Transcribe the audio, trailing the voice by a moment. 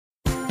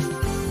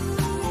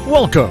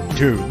Welcome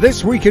to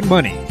This Week in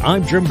Money.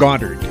 I'm Jim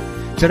Goddard.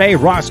 Today,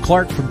 Ross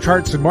Clark from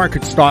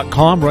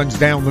chartsandmarkets.com runs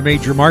down the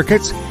major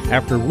markets.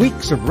 After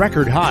weeks of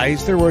record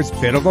highs, there was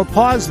a bit of a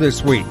pause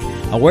this week.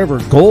 However,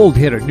 gold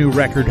hit a new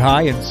record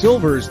high and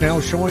silver is now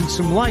showing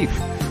some life.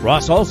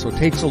 Ross also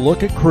takes a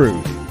look at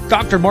crude.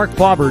 Dr. Marc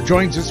Faber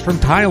joins us from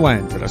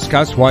Thailand to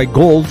discuss why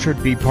gold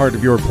should be part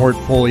of your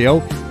portfolio,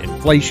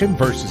 inflation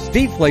versus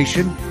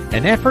deflation,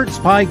 and efforts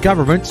by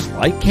governments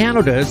like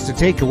Canada's to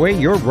take away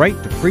your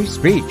right to free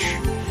speech.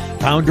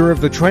 Founder of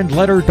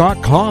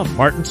thetrendletter.com,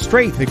 Martin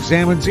Straith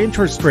examines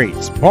interest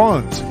rates,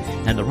 bonds,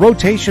 and the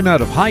rotation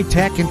out of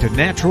high-tech into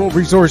natural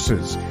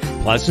resources.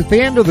 Plus, at the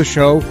end of the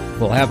show,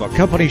 we'll have a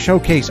company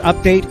showcase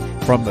update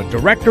from the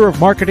Director of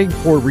Marketing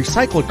for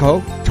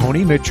RecycLiCo,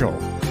 Tony Mitchell.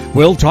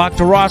 We'll talk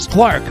to Ross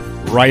Clark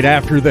right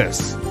after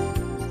this.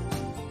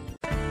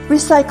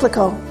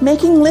 RecycLiCo,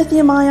 making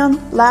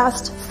lithium-ion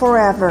last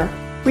forever.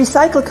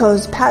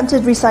 RecycLiCo's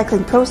patented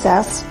recycling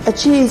process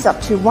achieves up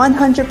to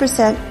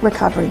 100%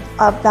 recovery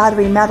of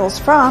battery metals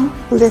from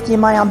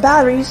lithium-ion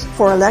batteries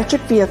for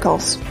electric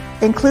vehicles,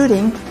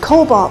 including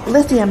cobalt,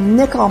 lithium,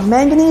 nickel,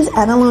 manganese,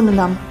 and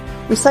aluminum.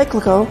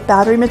 RecycLiCo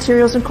Battery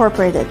Materials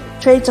Incorporated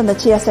trades on the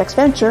TSX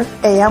Venture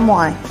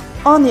AMY,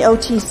 on the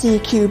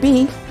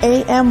OTCQB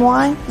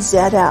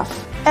AMY-ZF,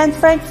 and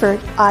Frankfurt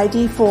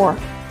ID4.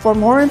 For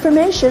more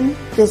information,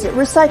 visit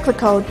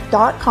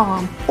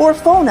RecycLiCo.com or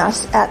phone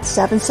us at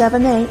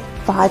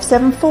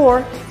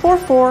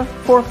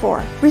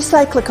 778-574-4444.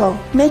 RecycLiCo,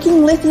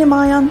 making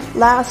lithium-ion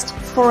last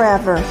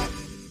forever.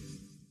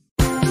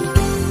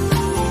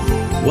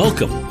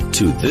 Welcome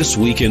to This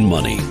Week in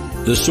Money,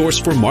 the source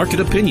for market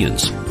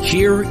opinions.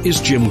 Here is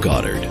Jim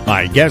Goddard.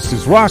 My guest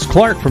is Ross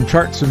Clark from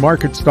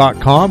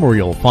chartsandmarkets.com, where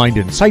you'll find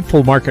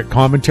insightful market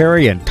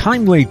commentary and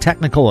timely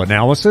technical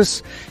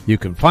analysis. You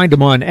can find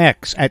him on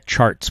X at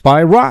Charts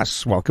by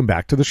Ross. Welcome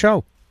back to the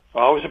show.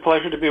 Always a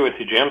pleasure to be with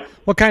you, Jim.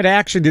 What kind of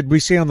action did we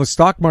see on the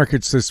stock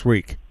markets this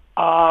week?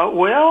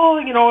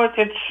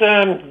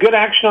 It's good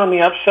action on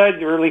the upside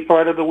the early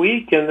part of the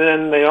week, and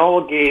then they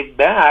all gave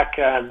back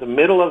the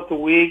middle of the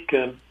week.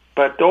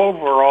 But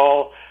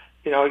overall,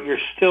 you're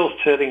still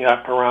sitting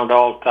up around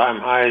all-time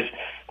highs.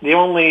 The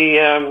only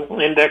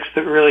index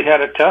that really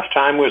had a tough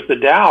time was the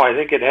Dow. I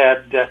think it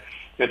had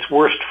its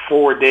worst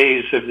 4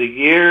 days of the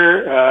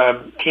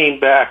year,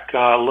 came back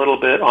a little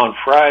bit on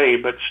Friday,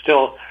 but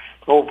still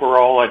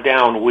overall a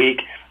down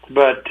week.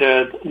 But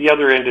the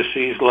other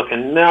indices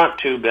looking not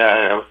too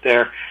bad out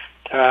there.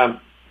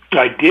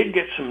 I did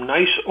get some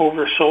nice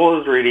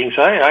oversold readings.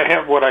 I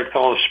have what I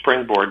call a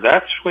springboard.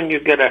 That's when you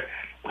get a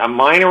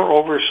minor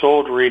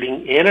oversold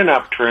reading in an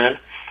uptrend,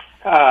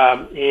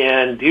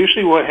 and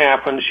usually what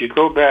happens, you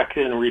go back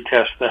and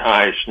retest the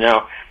highs.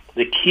 Now,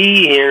 the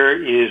key here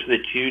is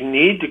that you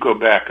need to go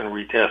back and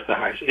retest the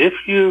highs.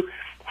 If you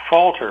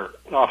falter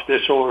off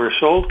this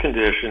oversold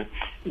condition,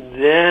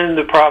 then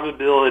the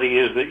probability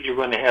is that you're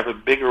going to have a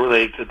bigger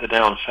leg to the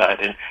downside,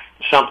 and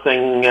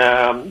something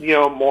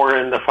more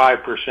in the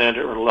 5%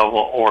 or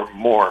level or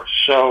more.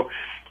 So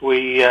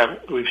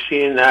we've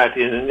seen that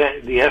in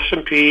the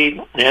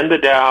S&P and the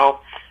Dow,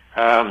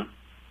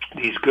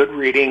 these good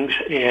readings,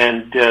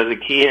 and the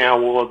key now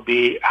will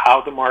be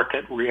how the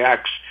market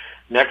reacts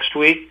next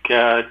week.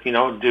 How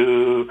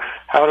do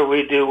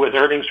we do with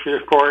earnings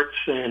reports,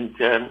 and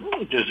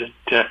does it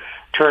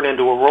turn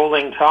into a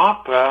rolling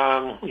top?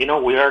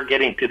 We are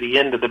getting to the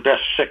end of the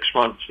best 6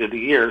 months of the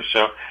year,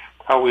 so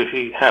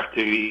we have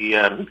to be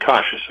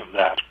cautious of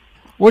that.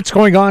 What's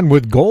going on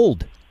with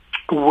gold?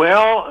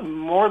 Well,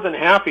 more than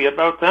happy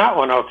about that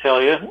one, I'll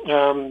tell you.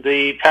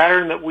 The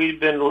pattern that we've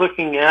been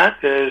looking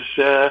at is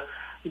the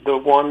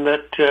one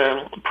that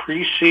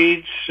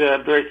precedes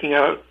breaking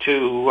out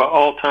to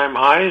all-time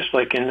highs,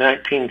 like in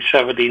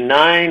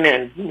 1979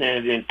 and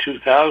in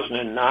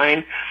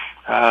 2009.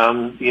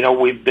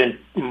 We've been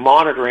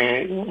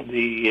monitoring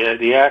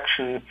the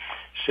action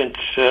since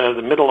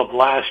the middle of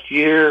last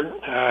year.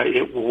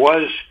 It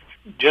was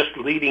just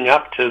leading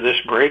up to this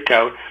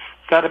breakout.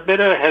 Got a bit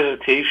of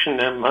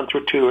hesitation a month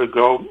or two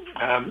ago,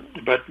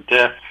 but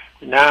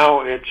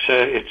now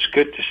it's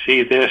good to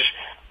see this.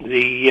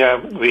 We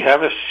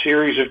have a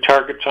series of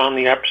targets on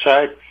the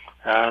upside.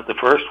 The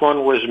first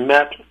one was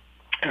met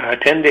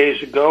 10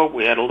 days ago.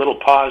 We had a little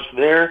pause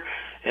there,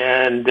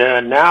 and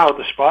now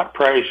the spot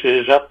price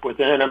is up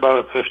within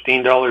about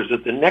 $15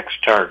 at the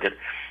next target.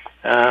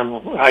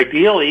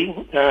 Ideally,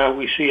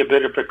 we see a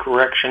bit of a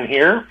correction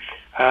here,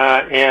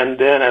 and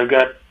then I've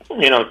got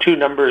two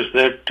numbers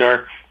that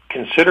are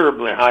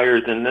considerably higher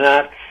than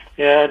that.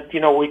 And,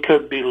 we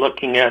could be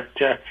looking at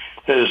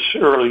as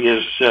early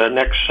as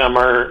next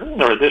summer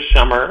or this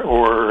summer,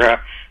 or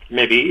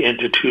maybe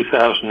into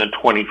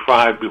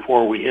 2025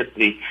 before we hit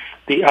the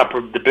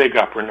big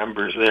upper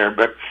numbers there.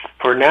 But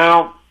for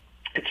now,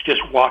 it's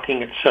just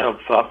walking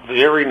itself up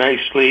very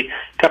nicely.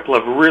 A couple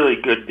of really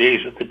good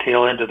days at the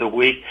tail end of the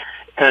week.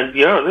 And,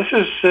 this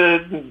is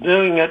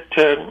doing it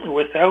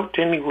without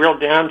any real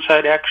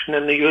downside action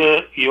in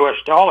the U.S.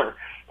 dollar.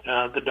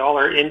 The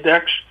dollar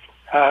index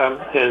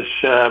has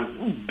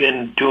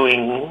been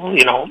doing,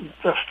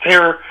 a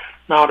fair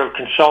amount of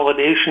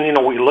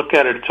consolidation. We look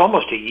at it, it's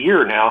almost a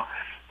year now.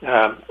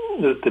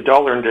 The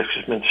dollar index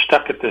has been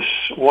stuck at this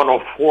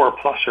 104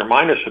 plus or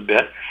minus a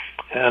bit.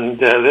 And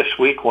this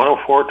week,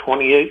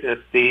 104.28 at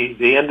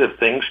the end of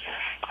things.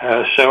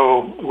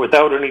 So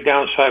without any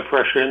downside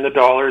pressure in the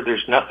dollar,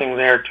 there's nothing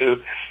there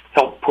to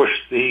help push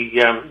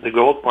the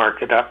gold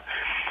market up.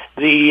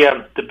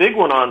 The big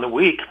one on the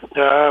week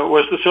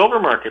was the silver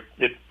market.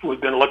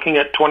 We've been looking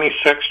at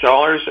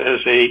 $26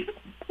 as a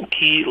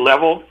key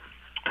level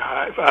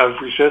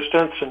of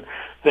resistance, and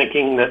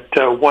thinking that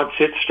once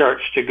it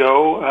starts to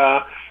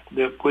go,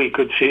 that we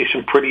could see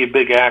some pretty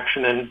big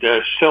action. And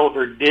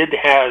silver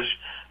has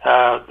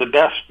the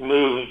best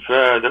move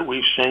that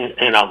we've seen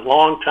in a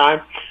long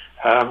time.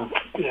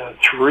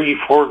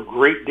 3-4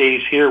 great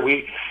days here.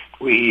 We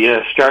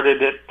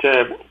started at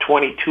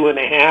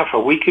 22.5 a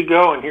week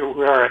ago, and here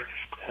we are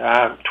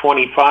at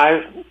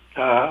 25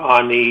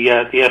 on the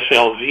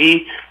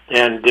SLV.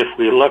 And if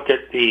we look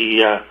at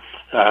the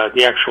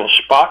actual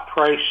spot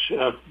price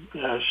of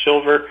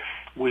silver,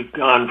 we've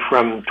gone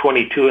from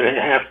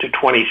 22.5 to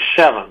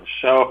 27.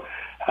 So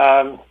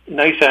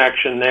nice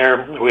action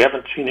there. We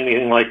haven't seen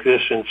anything like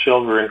this in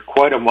silver in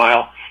quite a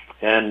while,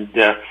 and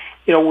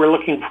we're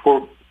looking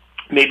for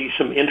maybe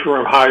some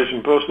interim highs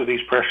in both of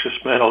these precious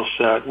metals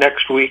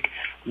next week.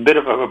 A bit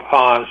of a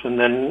pause, and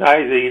then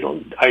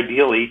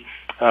ideally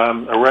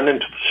a run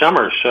into the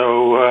summer.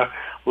 So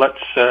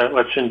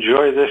let's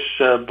enjoy this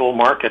bull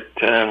market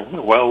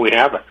while we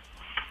have it.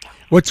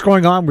 What's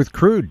going on with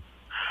crude?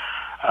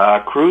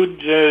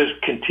 Crude is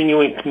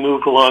continuing to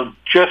move along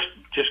just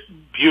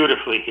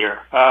beautifully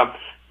here.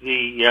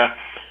 The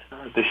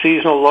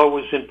seasonal low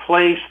is in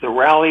place. The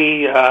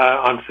rally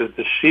onto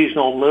the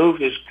seasonal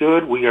move is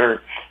good. We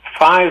are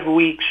 5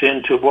 weeks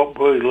into what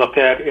we look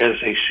at as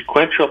a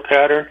sequential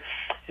pattern,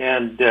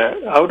 and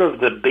out of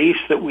the base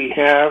that we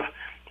have,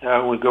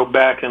 we go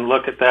back and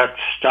look at that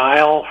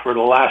style for the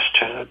last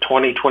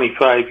 20,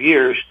 25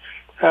 years.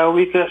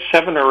 We've got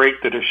 7 or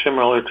 8 that are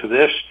similar to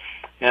this,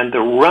 and the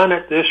run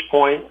at this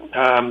point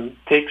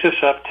takes us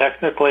up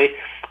technically.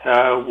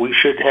 We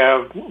should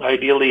have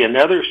ideally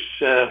another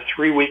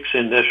 3 weeks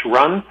in this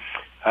run,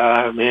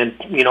 and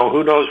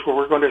who knows where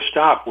we're going to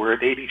stop. We're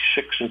at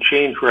 86 and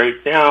change right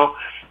now.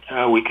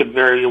 We could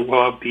very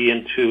well be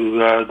into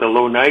the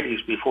low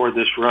 90s before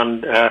this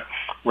run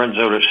runs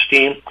out of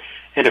steam.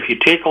 And if you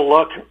take a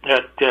look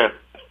at the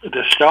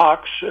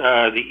stocks, the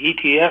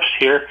ETFs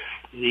here,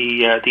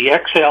 the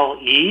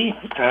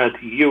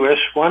XLE, the U.S.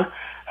 one,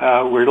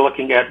 we're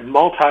looking at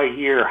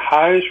multi-year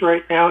highs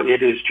right now.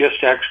 It is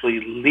just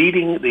actually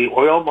leading the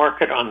oil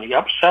market on the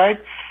upside.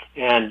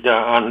 And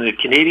on the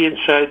Canadian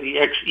side, the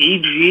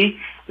XEG,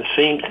 the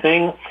same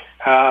thing.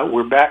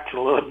 We're back to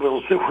the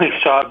levels that we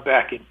saw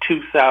back in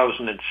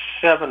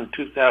 2007,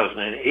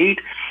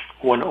 2008,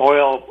 when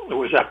oil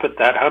was up at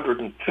that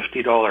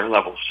 $150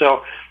 level.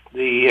 So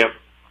the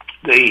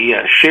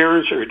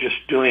shares are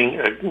just doing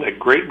a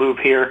great move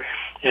here.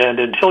 And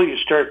until you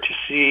start to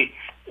see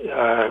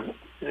the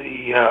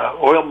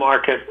oil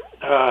market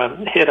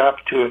hit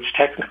up to its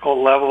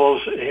technical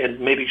levels and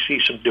maybe see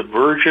some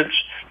divergence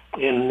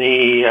in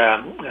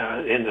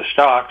the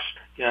stocks,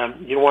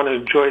 you want to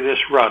enjoy this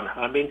run.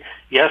 I mean,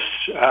 yes,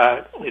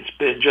 it's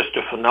been just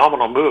a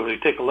phenomenal move. If you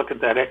take a look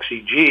at that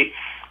XEG,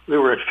 we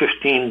were at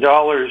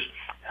 $15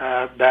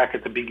 back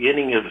at the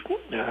beginning of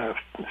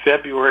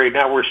February.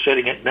 Now we're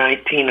sitting at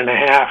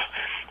 19.5,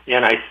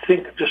 and I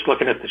think just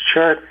looking at the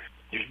chart,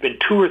 there's been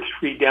 2 or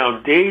 3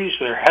 down days.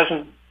 There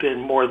hasn't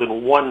been more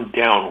than 1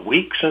 down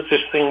week since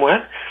this thing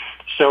went.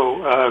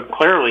 So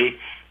clearly,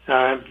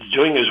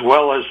 doing as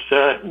well as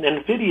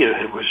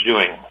NVIDIA was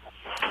doing.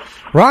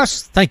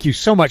 Ross, thank you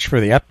so much for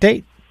the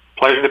update.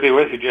 Pleasure to be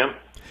with you, Jim.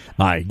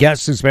 My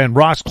guest has been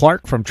Ross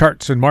Clark from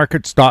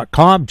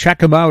chartsandmarkets.com.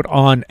 Check him out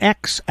on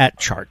X at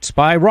Charts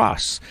by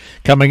Ross.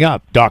 Coming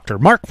up, Dr.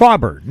 Marc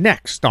Faber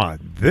next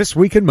on This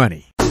Week in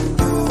Money.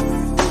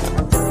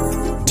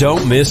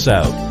 Don't miss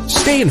out.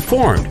 Stay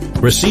informed.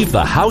 Receive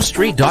the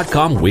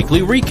HowStreet.com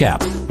weekly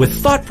recap with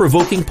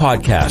thought-provoking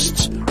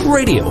podcasts,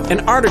 radio,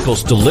 and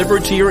articles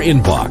delivered to your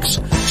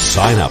inbox.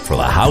 Sign up for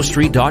the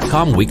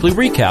HowStreet.com weekly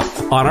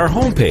recap on our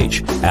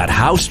homepage at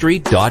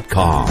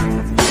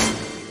HowStreet.com.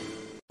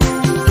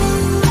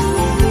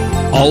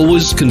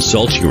 Always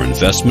consult your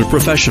investment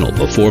professional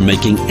before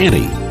making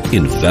any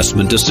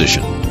investment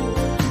decision.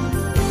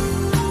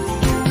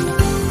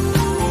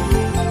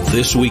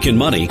 This Week in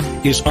Money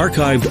is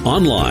archived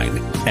online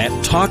at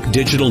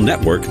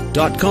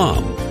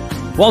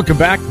talkdigitalnetwork.com. Welcome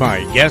back.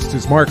 My guest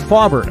is Marc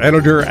Faber,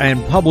 editor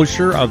and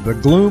publisher of the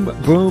Gloom,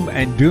 Boom,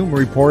 and Doom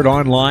Report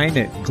online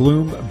at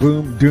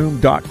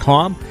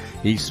gloomboomdoom.com.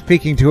 He's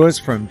speaking to us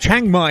from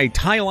Chiang Mai,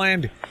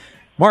 Thailand.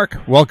 Marc,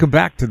 welcome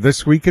back to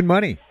This Week in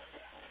Money.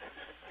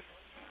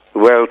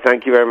 Well,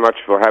 thank you very much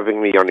for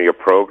having me on your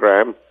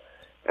program,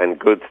 and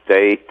good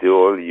day to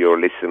all your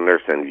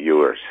listeners and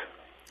viewers.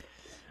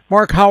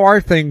 Marc, how are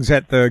things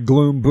at the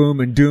Gloom, Boom,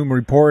 and Doom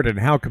Report, and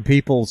how can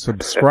people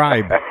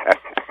subscribe?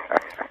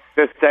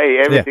 just say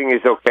everything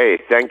is okay.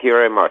 Thank you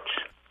very much.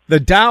 The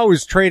Dow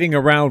is trading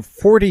around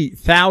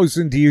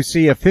 40,000. Do you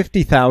see a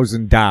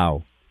 50,000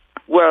 Dow?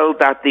 Well,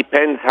 that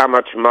depends how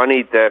much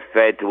money the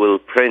Fed will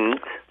print,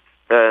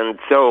 and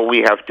so we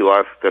have to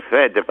ask the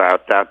Fed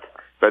about that.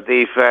 But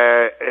if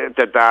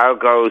the Dow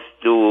goes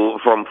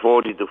from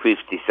 40 to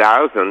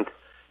 50,000,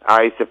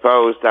 I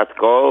suppose that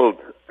gold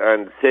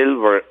and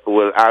silver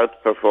will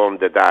outperform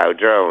the Dow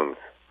Jones.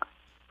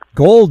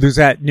 Gold is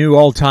at new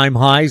all-time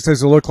highs.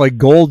 Does it look like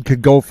gold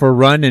could go for a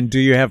run? And do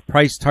you have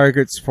price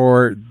targets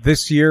for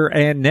this year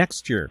and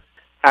next year?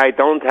 I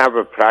don't have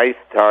a price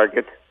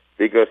target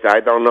because I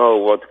don't know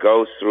what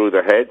goes through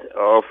the head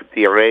of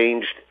the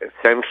arranged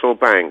central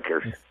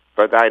bankers.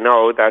 But I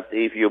know that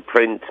if you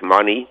print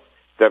money,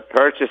 the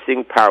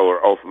purchasing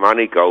power of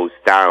money goes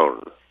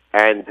down,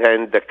 and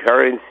then the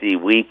currency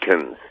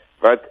weakens.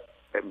 But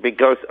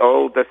because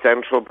all the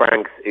central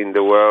banks in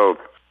the world,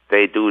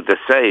 they do the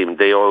same,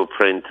 they all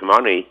print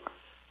money,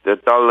 the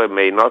dollar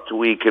may not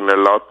weaken a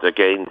lot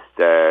against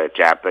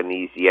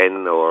Japanese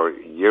yen or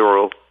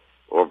euro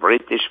or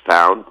British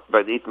pound,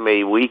 but it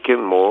may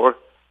weaken more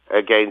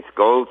against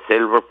gold,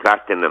 silver,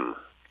 platinum.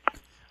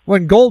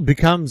 When gold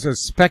becomes a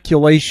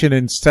speculation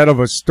instead of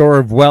a store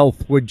of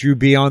wealth, would you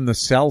be on the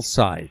sell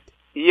side?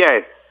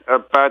 Yes,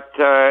 but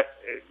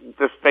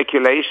the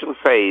speculation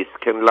phase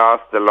can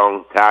last a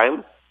long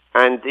time.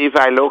 And if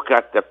I look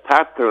at the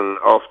pattern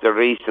of the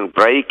recent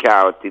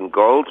breakout in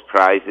gold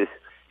prices,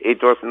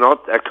 it was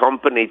not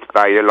accompanied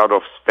by a lot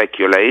of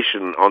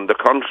speculation. On the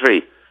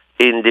contrary,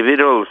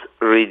 individuals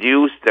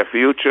reduced their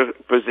future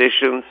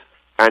positions,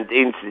 and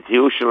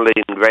institutional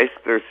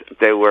investors,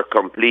 they were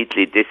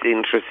completely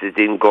disinterested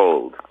in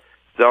gold.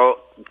 So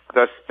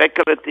the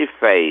speculative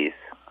phase,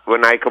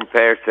 when I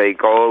compare, say,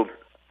 gold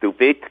to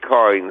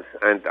bitcoins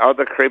and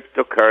other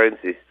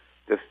cryptocurrencies,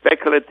 the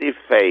speculative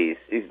phase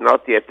is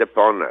not yet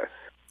upon us.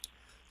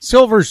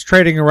 Silver's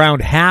trading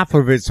around half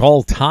of its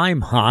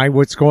all-time high.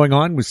 What's going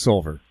on with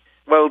silver?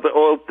 Well, the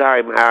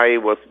all-time high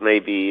was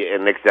maybe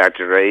an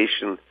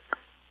exaggeration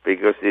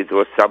because it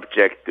was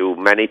subject to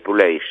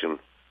manipulation.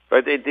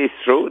 But it is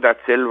true that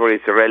silver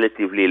is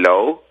relatively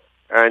low,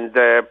 and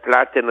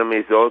platinum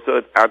is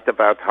also at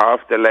about half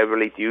the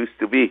level it used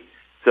to be.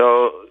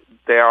 So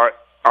there are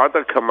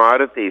other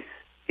commodities,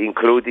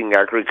 including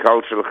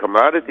agricultural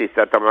commodities,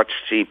 that are much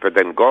cheaper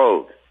than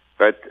gold.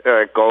 But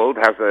gold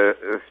has a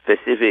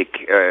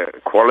specific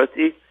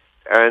quality,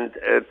 and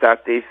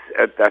that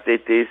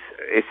it is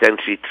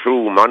essentially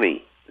true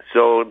money.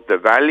 So the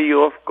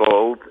value of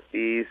gold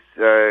is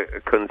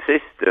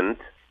consistent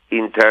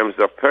in terms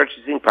of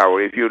purchasing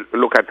power. If you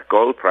look at the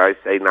gold price,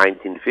 say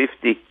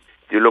 1950,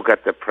 you look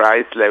at the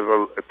price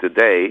level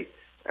today,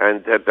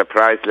 and at the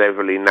price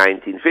level in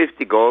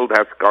 1950, gold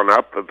has gone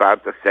up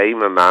about the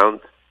same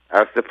amount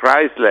as the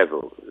price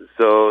level.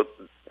 So,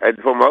 and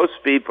for most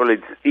people,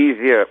 it's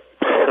easier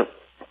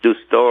to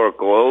store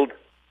gold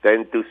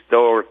than to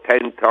store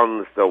 10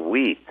 tons of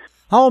wheat.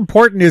 How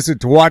important is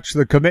it to watch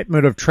the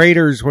commitment of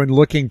traders when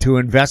looking to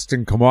invest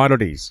in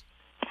commodities?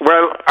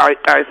 Well,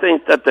 I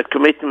think that the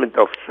commitment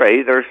of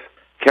traders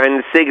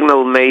can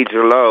signal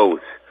major lows.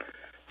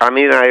 I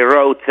mean, I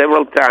wrote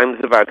several times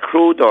about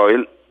crude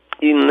oil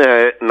in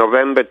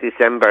November,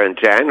 December, and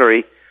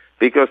January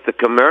because the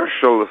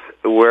commercials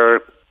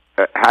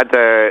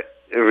had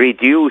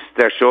reduced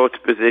their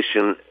short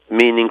position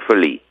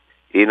meaningfully.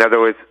 In other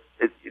words,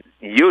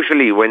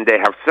 usually when they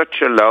have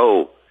such a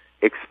low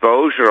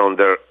exposure on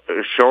the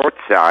short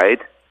side,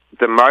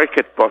 the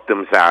market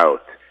bottoms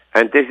out.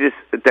 And this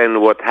is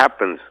then what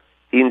happens.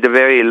 In the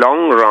very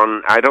long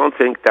run, I don't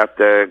think that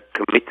the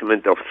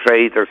commitment of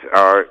traders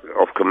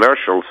of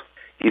commercials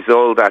is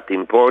all that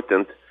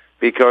important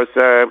because,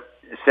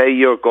 say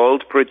you're a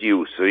gold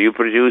producer, you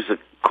produce a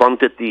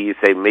quantity,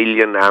 say 1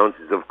 million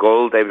ounces of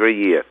gold every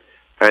year,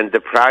 and the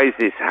price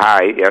is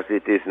high as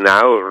it is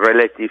now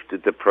relative to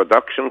the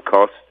production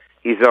cost,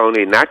 it's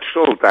only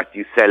natural that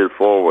you sell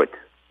forward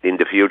in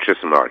the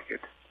futures market.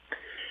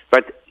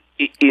 But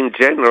in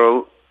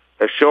general,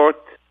 a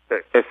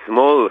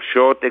small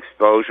short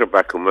exposure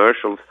by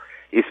commercials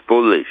is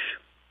bullish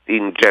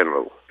in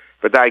general.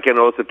 But I can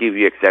also give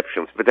you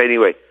exceptions. But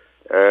anyway,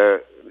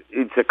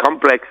 it's a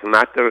complex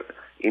matter.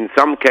 In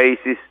some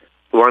cases,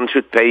 one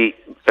should pay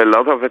a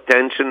lot of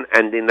attention,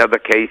 and in other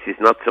cases,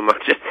 not so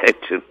much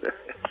attention.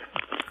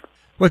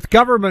 With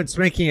governments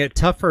making it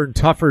tougher and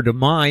tougher to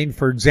mine,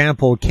 for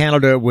example,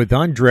 Canada with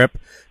UNDRIP,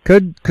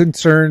 could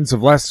concerns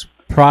of less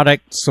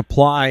product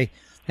supply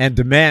and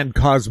demand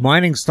cause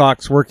mining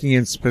stocks working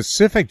in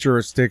specific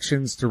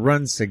jurisdictions to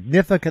run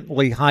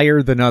significantly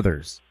higher than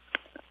others?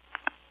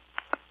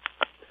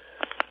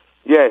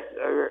 Yes.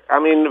 I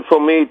mean, for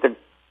me, the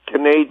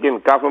Canadian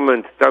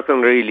government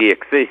doesn't really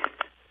exist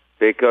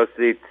because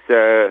it's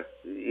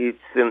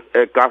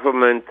a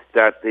government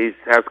that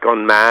has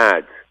gone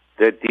mad.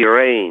 They're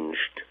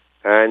deranged,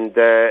 and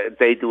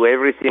they do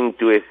everything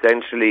to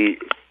essentially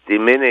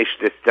diminish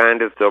the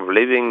standards of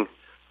living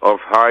of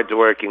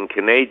hard-working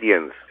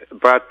Canadians.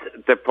 But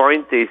the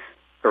point is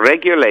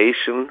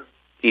regulation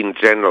in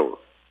general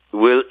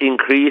will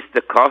increase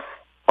the cost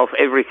of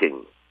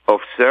everything, of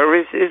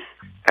services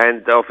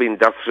and of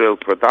industrial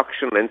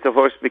production and so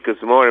forth,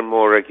 because more and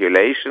more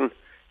regulation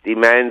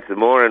demands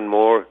more and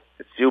more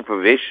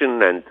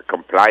supervision and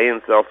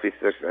compliance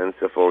officers and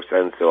so forth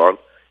and so on.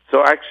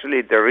 So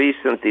actually the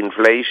recent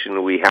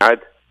inflation we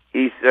had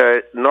is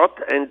not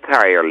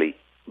entirely,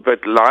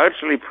 but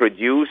largely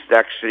produced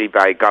actually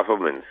by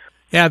governments.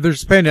 Yeah,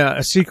 there's been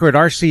a secret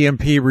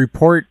RCMP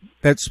report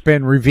that's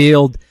been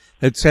revealed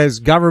that says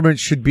governments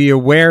should be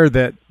aware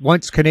that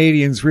once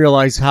Canadians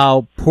realize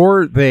how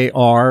poor they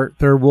are,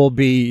 there will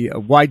be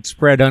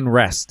widespread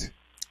unrest.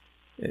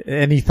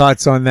 Any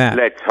thoughts on that?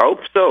 Let's hope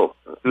so.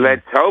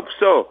 Let's hope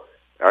so.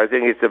 I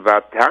think it's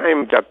about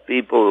time that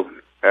people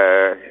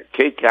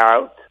kick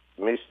out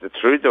Mr.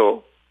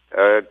 Trudeau.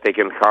 They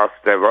can cast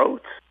their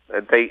votes.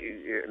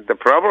 The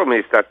problem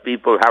is that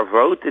people have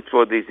voted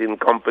for these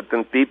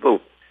incompetent people.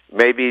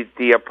 Maybe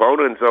the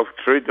opponents of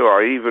Trudeau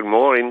are even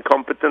more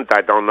incompetent,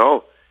 I don't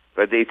know.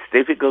 But it's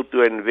difficult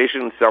to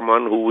envision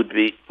someone who would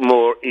be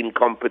more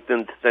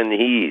incompetent than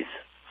he is.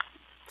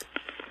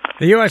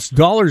 The U.S.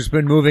 dollar's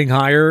been moving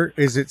higher.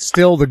 Is it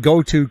still the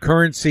go-to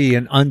currency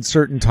in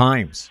uncertain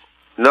times?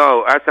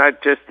 No, as I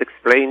just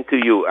explained to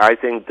you, I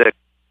think the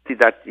currency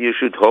that you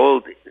should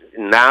hold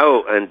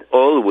now and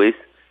always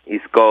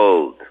is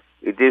gold.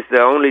 It is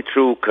the only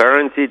true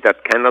currency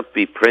that cannot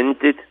be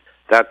printed,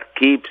 that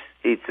keeps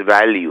its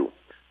value.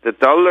 The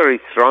dollar is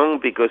strong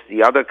because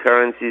the other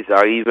currencies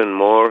are even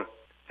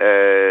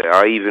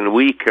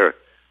weaker,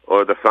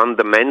 or the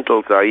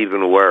fundamentals are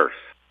even worse.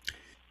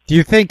 Do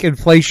you think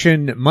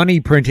inflation, money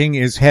printing,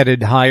 is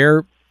headed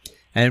higher?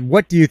 And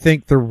what do you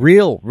think the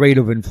real rate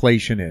of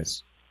inflation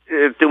is?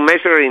 To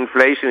measure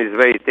inflation is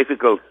very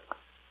difficult,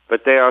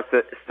 but there are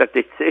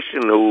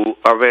statisticians who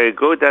are very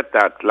good at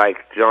that, like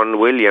John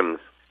Williams.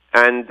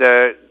 And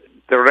the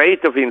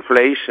rate of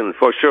inflation,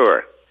 for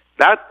sure,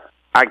 that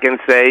I can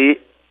say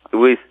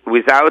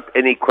without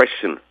any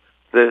question.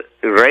 The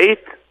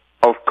rate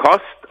of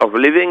cost of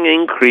living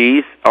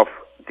increase of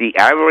the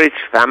average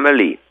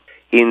family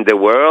in the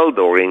world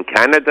or in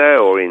Canada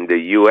or in the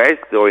US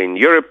or in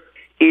Europe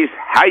is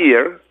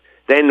higher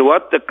than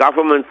what the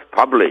governments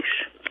publish.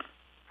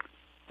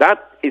 That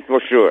is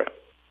for sure.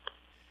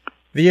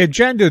 The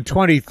Agenda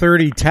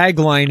 2030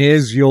 tagline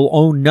is, "You'll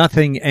own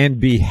nothing and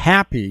be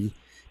happy."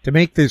 To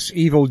make this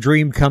evil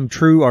dream come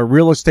true, are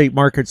real estate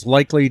markets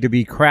likely to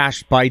be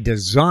crashed by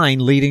design,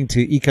 leading to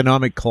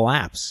economic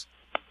collapse?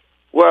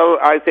 Well,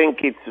 I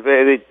think it's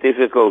very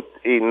difficult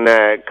in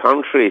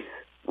countries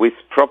with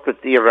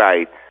property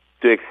rights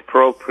to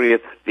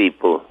expropriate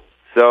people.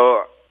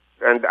 So,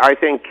 and I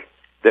think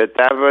the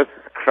Davos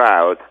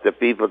crowd, the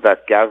people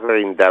that gather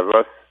in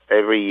Davos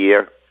every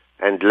year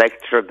and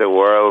lecture the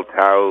world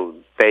how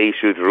they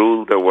should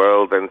rule the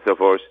world and so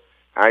forth,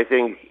 I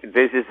think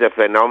this is a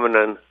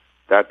phenomenon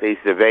that is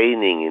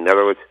waning. In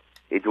other words,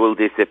 it will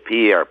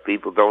disappear.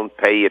 People don't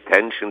pay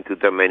attention to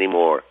them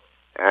anymore.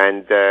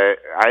 And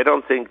I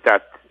don't think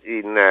that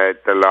in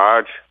the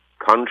large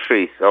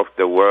countries of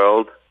the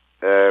world,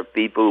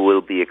 people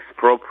will be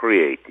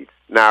expropriated.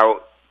 Now,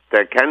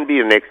 there can be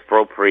an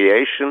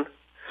expropriation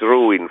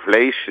through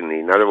inflation.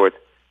 In other words,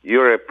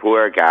 you're a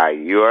poor guy.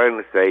 You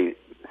earn, say,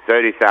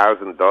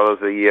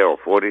 $30,000 a year or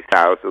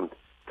 $40,000.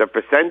 The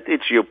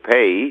percentage you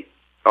pay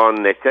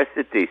on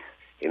necessities,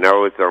 in other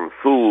words, on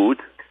food,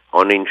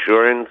 on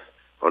insurance,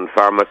 on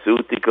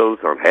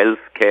pharmaceuticals, on health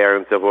care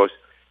and so forth,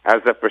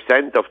 as a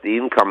percent of the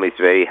income is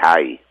very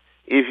high.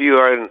 If you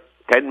earn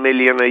 $10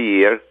 million a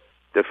year,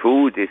 the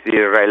food is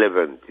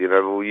irrelevant. You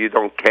know, you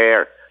don't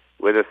care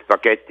whether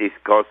spaghettis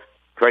cost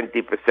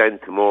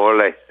 20% more or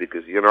less,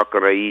 because you're not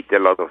going to eat a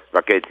lot of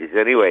spaghettis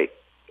anyway.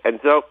 And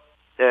so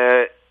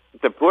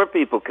the poor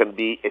people can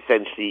be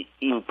essentially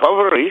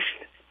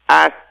impoverished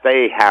as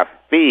they have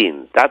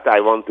been. That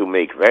I want to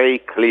make very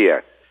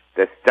clear.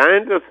 The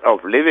standards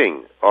of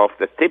living of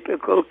the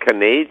typical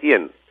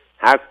Canadian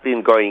has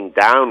been going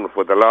down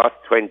for the last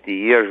 20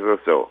 years or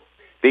so,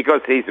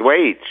 because his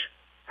wage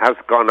has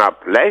gone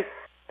up less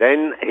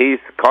than his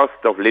cost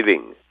of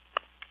living.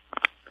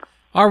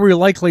 Are we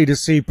likely to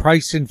see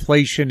price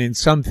inflation in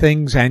some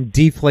things and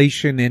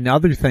deflation in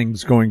other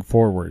things going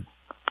forward?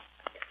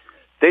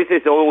 This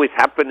is always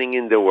happening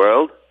in the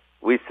world,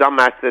 with some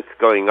assets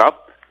going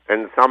up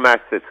and some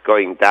assets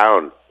going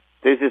down.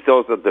 This is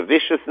also the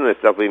viciousness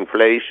of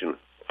inflation,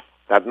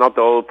 that not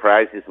all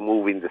prices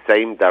move in the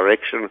same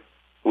direction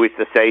with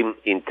the same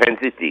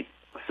intensity.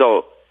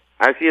 So,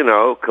 as you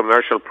know,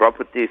 commercial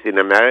properties in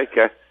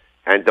America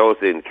and those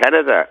in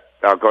Canada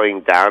are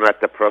going down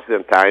at the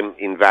present time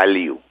in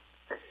value.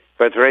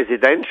 But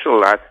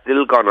residential has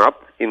still gone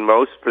up in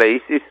most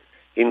places.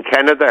 In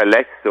Canada,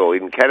 less so.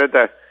 In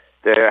Canada,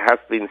 there has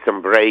been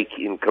some break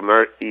in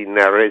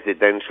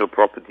residential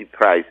property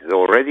prices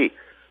already,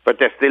 but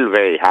they're still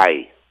very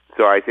high.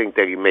 So I think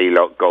they may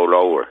go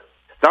lower.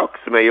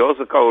 Stocks may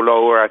also go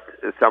lower at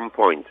some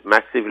point,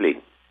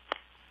 massively.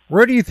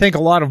 Where do you think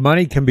a lot of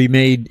money can be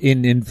made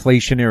in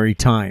inflationary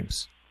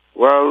times?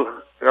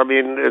 Well, I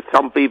mean,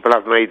 some people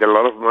have made a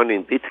lot of money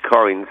in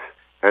bitcoins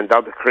and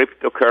other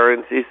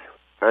cryptocurrencies.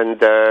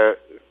 And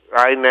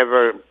I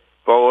never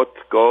bought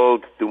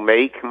gold to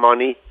make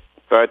money,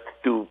 but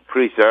to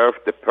preserve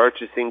the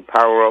purchasing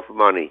power of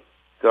money.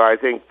 So I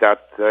think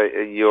that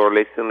your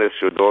listeners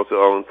should also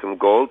own some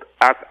gold,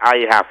 as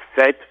I have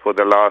said for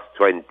the last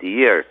 20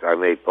 years, I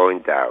may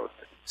point out.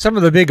 Some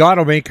of the big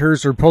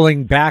automakers are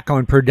pulling back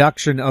on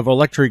production of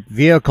electric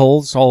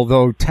vehicles,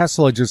 although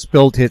Tesla just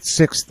built its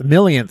 6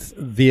 millionth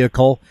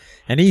vehicle,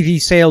 and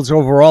EV sales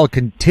overall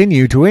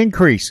continue to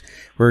increase.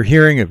 We're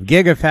hearing of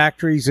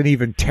gigafactories and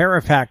even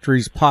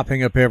terafactories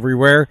popping up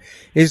everywhere.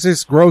 Is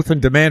this growth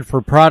and demand for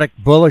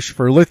product bullish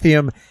for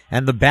lithium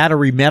and the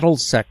battery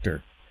metals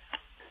sector?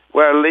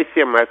 Well,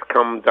 lithium has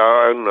come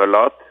down a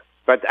lot,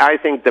 but I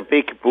think the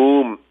big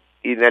boom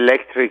in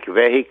electric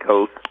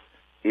vehicles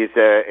is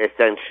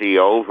essentially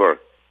over.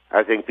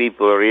 I think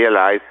people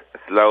realize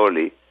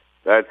slowly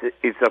that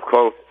it's, of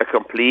course, a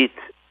complete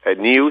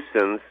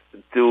nuisance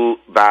to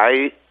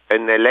buy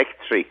an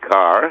electric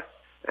car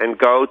and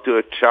go to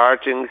a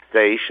charging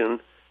station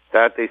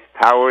that is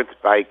powered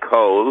by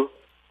coal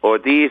or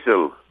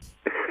diesel.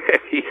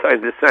 You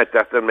understand?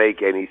 That doesn't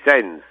make any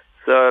sense.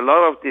 So a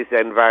lot of this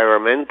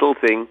environmental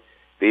thing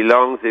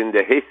belongs in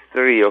the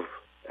history of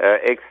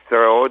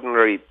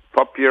extraordinary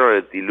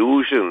popular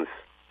delusions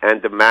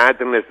and the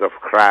madness of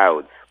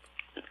crowds.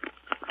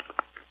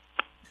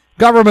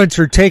 Governments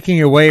are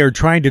taking away or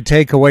trying to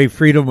take away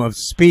freedom of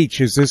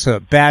speech. Is this a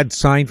bad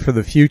sign for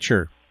the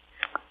future?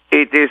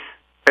 It is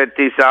a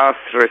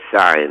disastrous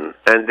sign,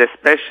 and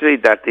especially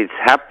that it's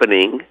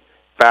happening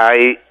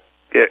by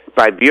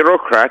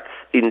bureaucrats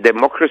in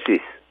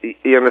democracies.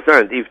 You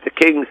understand? If the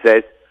king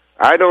says,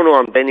 I don't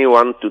want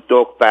anyone to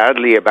talk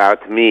badly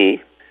about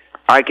me,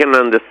 I can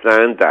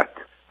understand that.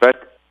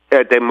 But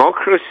a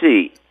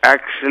democracy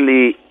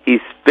actually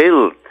is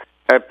built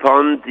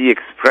upon the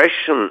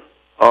expression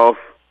of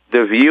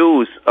the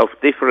views of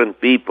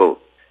different people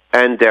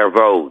and their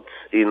votes.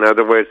 In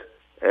other words,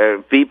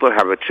 people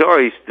have a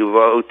choice to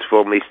vote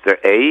for Mr.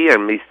 A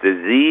and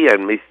Mr. Z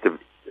and Mr.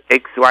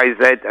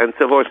 XYZ and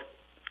so forth.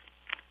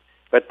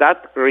 But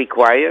that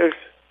requires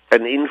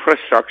an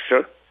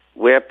infrastructure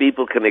where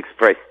people can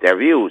express their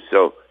views.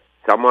 So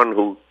someone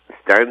who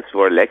stands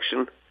for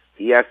election,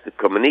 he has to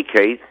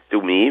communicate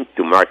to me,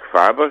 to Marc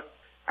Faber,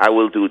 I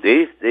will do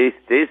this, this,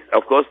 this.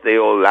 Of course, they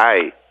all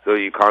lie, so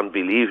you can't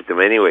believe them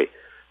anyway.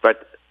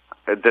 But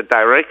the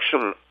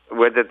direction,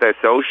 whether they're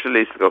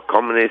socialist or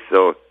communist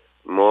or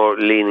more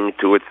leaning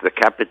towards the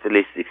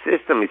capitalistic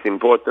system, is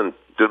important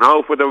to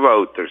know for the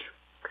voters.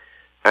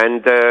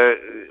 And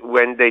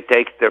when they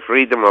take the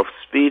freedom of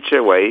speech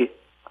away,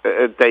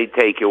 they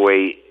take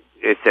away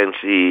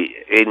essentially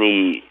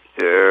any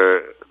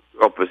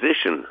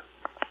opposition.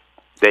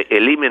 They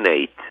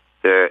eliminate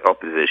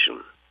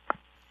opposition.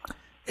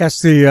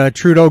 Yes, the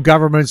Trudeau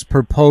government's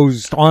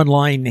proposed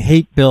online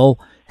hate bill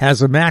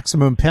has a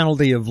maximum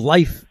penalty of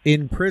life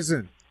in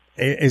prison.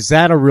 Is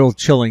that a real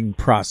chilling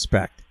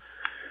prospect?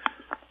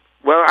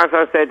 Well, as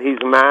I said, he's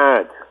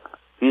mad.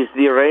 He's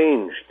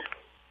deranged.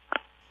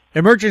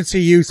 Emergency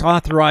use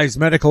authorized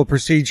medical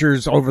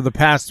procedures over the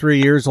past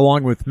 3 years,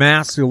 along with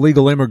mass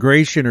illegal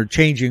immigration, are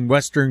changing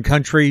Western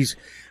countries.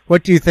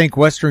 What do you think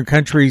Western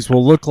countries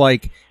will look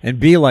like and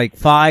be like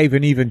 5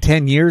 and even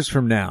 10 years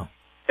from now?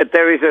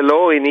 There is a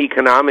law in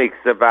economics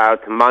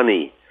about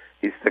money.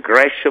 It's the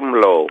Gresham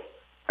law.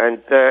 And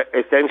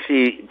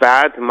essentially,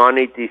 bad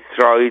money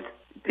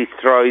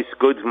destroys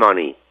good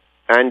money.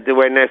 And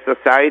when a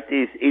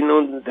society is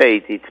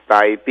inundated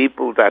by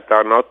people that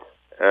are not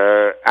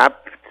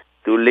apt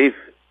to live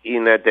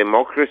in a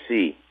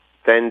democracy,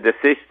 then the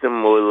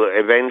system will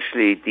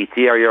eventually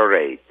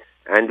deteriorate.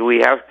 And we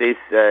have this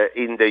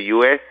in the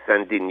US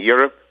and in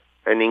Europe,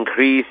 an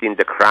increase in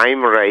the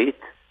crime rate.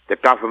 The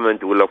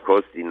government will, of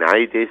course,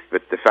 deny this,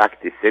 but the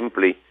fact is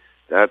simply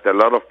that a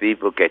lot of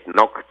people get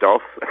knocked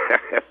off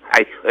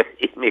by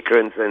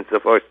immigrants and so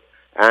forth.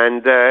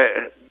 And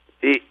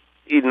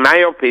in my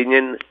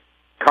opinion,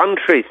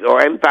 countries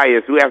or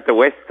empires who have the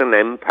Western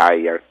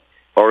Empire,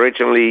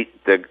 originally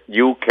the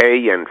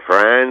UK and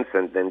France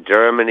and then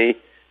Germany,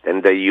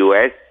 then the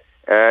US,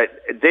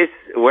 this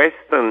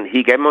Western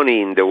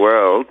hegemony in the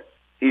world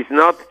is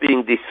not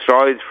being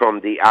destroyed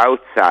from the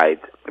outside,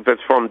 but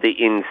from the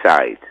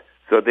inside.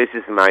 So this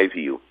is my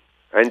view.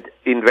 And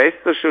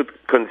investors should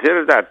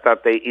consider that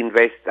they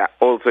invest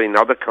also in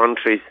other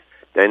countries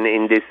than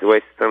in this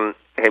Western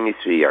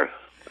hemisphere.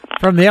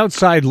 From the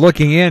outside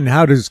looking in,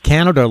 how does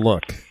Canada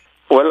look?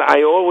 Well,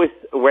 I always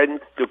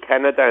went to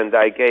Canada and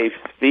I gave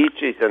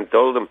speeches and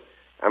told them,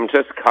 I'm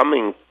just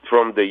coming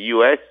from the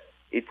US.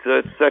 It's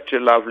such a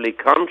lovely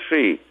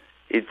country.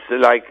 It's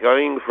like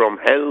going from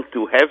hell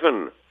to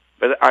heaven.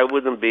 But I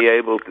wouldn't be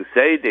able to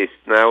say this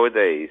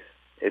nowadays.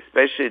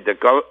 Especially the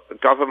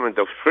government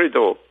of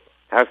Trudeau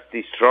has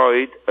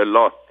destroyed a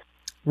lot.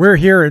 We're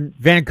here in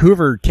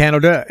Vancouver,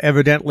 Canada.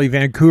 Evidently,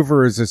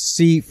 Vancouver is a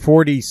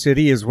C40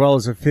 city as well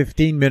as a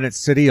 15-minute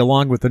city,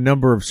 along with a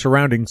number of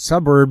surrounding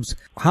suburbs.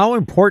 How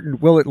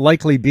important will it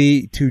likely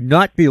be to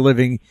not be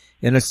living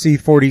in a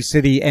C40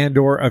 city and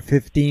or a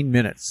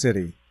 15-minute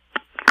city?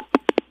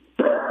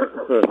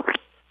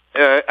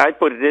 I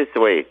put it this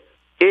way.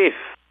 If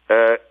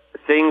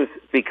things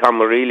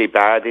become really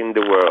bad in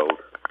the world,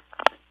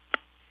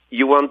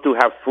 you want to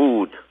have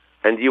food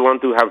and you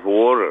want to have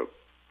water.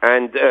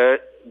 And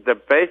the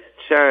best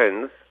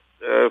chance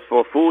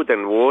for food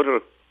and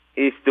water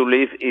is to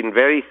live in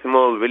very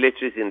small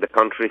villages in the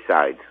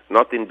countryside,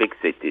 not in big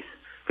cities.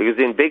 Because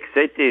in big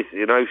cities,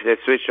 you know, if they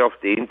switch off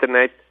the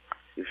internet,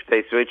 if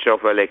they switch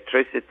off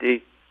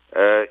electricity,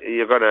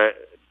 you're going to,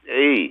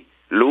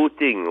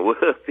 looting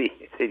will be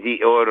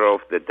the order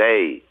of the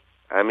day.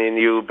 I mean,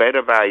 you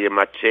better buy a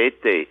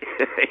machete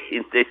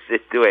in this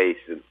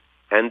situation,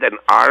 and an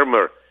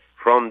armor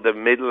from the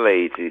Middle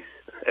Ages,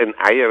 an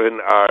iron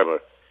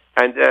armor.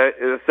 And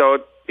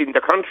so in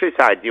the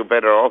countryside, you're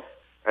better off.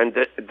 And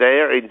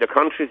there in the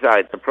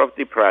countryside, the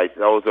property price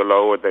is also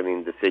lower than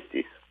in the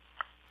cities.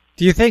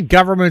 Do you think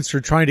governments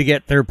are trying to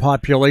get their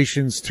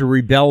populations to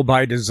rebel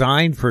by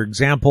design? For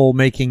example,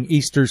 making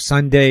Easter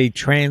Sunday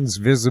Trans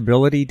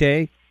Visibility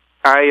Day?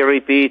 I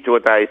repeat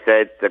what I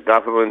said. The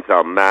governments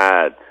are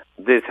mad.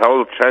 This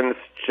whole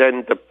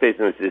transgender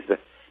business is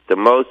the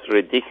most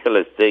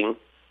ridiculous thing,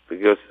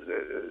 because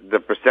the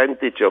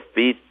percentage of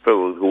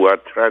people who are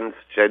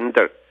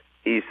transgender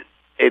is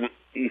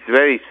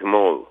very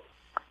small.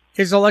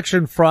 Is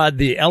election fraud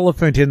the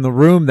elephant in the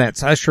room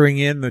that's ushering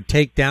in the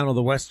takedown of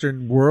the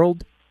Western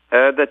world?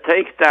 The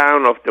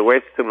takedown of the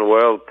Western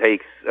world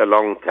takes a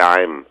long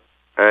time.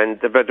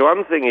 But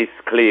one thing is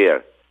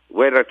clear.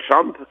 Whether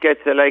Trump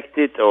gets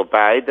elected or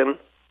Biden,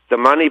 the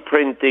money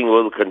printing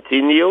will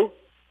continue,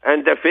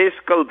 and the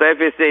fiscal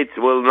deficits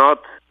will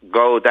not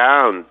go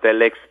down.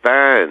 They'll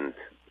expand.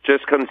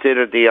 Just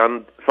consider the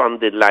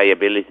unfunded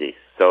liabilities.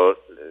 So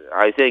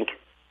I think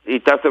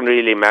it doesn't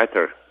really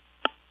matter.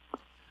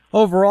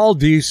 Overall,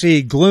 do you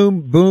see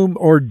gloom, boom,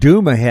 or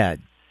doom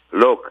ahead?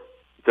 Look,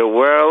 the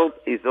world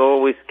is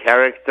always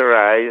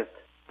characterized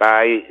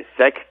by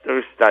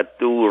sectors that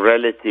do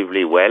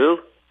relatively well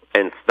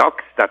and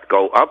stocks that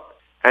go up,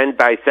 and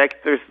by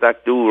sectors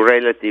that do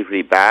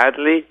relatively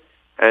badly,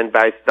 and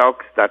by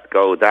stocks that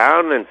go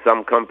down, and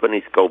some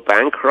companies go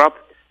bankrupt,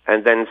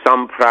 and then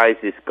some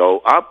prices go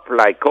up,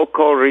 like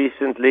cocoa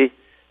recently,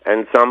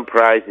 and some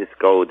prices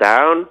go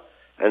down,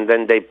 and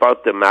then they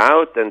bottom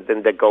out, and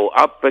then they go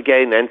up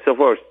again, and so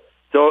forth.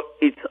 So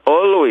it's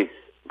always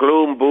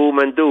gloom, boom,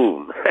 and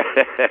doom.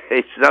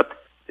 It's not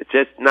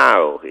just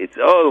now. It's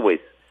always.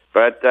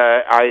 But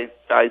I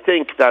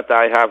think that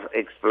I have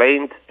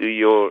explained to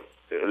your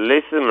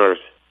listeners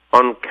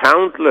on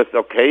countless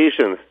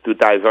occasions to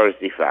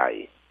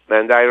diversify.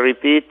 And I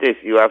repeat this,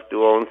 you have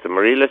to own some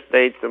real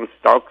estate, some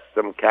stocks,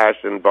 some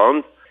cash and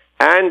bonds,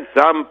 and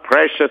some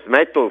precious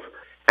metals.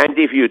 And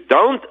if you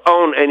don't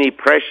own any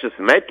precious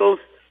metals,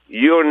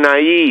 you're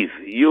naive.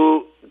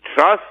 You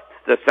trust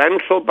the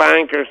central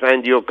bankers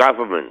and your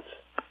governments.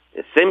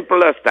 As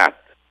simple as that.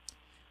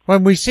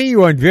 When we see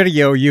you on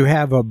video, you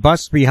have a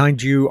bust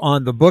behind you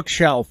on the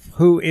bookshelf.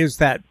 Who is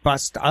that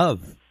bust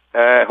of?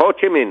 Ho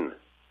Chi Minh.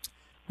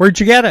 Where'd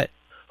you get it?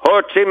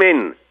 Ho Chi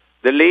Minh,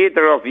 the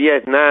leader of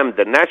Vietnam,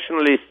 the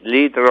nationalist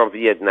leader of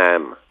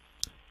Vietnam.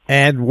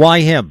 And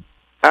why him?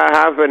 I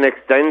have an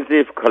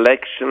extensive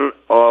collection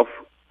of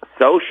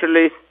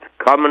socialist,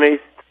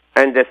 communist,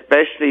 and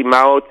especially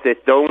Mao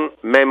Zedong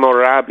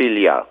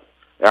memorabilia.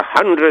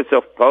 Hundreds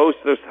of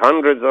posters,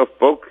 hundreds of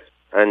books,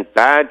 and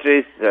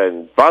badges,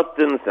 and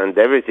buttons, and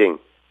everything.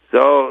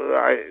 So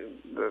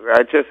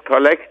I just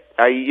collect.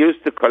 I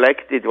used to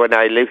collect it when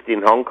I lived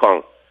in Hong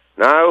Kong.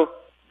 Now,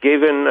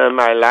 given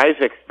my life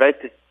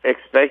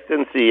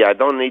expectancy, I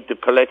don't need to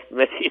collect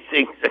many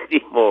things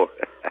anymore.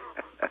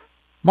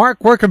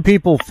 Mark, where can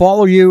people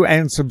follow you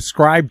and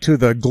subscribe to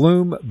the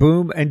Gloom,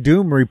 Boom, and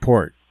Doom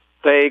Report?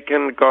 They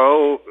can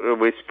go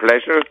with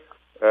pleasure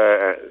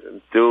to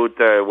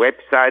the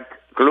website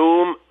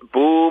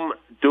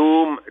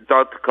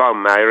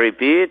gloomboomdoom.com. I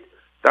repeat,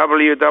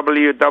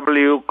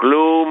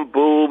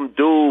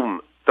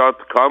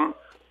 www.gloomboomdoom.com,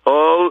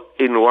 all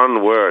in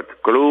one word,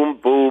 gloom,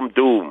 boom,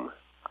 doom.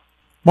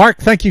 Mark,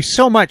 thank you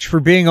so much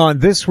for being on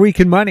This Week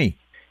in Money.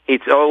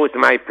 It's always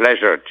my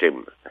pleasure,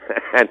 Jim.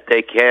 And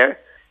take care.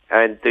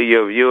 And to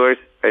your viewers,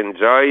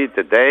 enjoy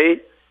the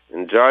day,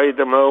 enjoy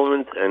the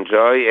moment,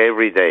 enjoy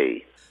every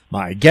day.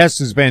 My guest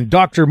has been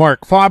Dr.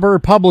 Marc Faber,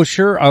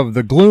 publisher of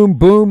the Gloom,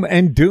 Boom,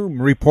 and Doom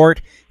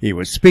Report. He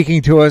was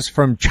speaking to us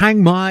from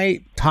Chiang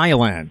Mai,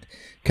 Thailand.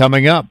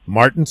 Coming up,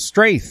 Martin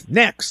Straith,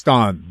 next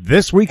on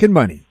This Week in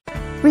Money.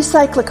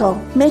 RecycLiCo,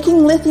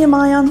 making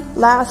lithium-ion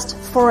last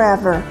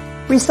forever.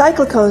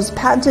 RecycLiCo's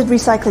patented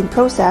recycling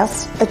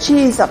process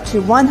achieves up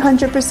to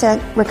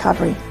 100%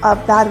 recovery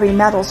of battery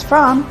metals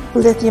from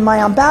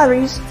lithium-ion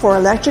batteries for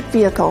electric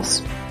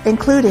vehicles,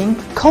 including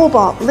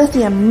cobalt,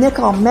 lithium,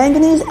 nickel,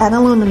 manganese, and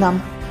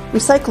aluminum.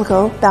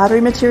 RecycLiCo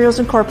Battery Materials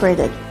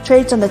Incorporated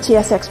trades on the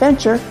TSX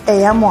Venture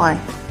AMY,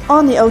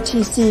 on the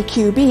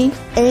OTCQB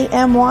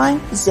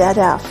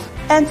AMY.ZF,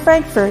 and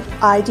Frankfurt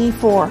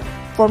ID4.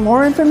 For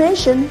more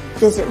information,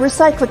 visit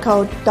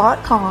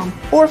RecycLiCo.com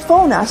or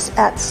phone us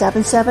at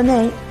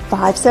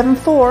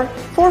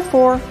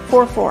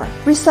 574-4444.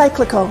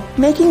 RecycLiCo,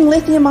 making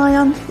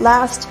lithium-ion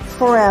last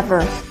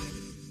forever.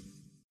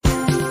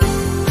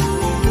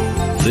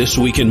 This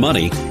Week in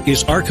Money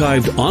is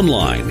archived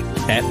online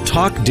at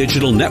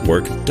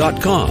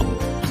talkdigitalnetwork.com.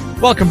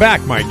 Welcome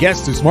back. My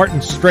guest is Martin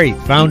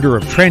Straith, founder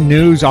of Trend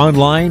News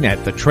online at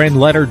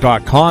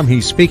thetrendletter.com.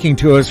 He's speaking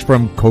to us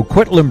from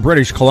Coquitlam,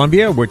 British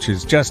Columbia, which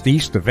is just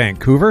east of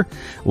Vancouver.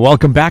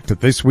 Welcome back to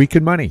This Week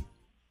in Money.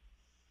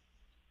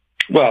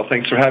 Well,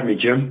 thanks for having me,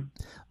 Jim.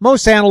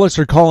 Most analysts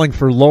are calling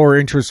for lower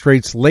interest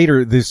rates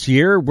later this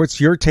year. What's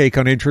your take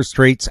on interest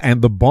rates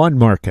and the bond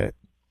market?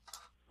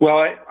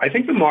 Well, I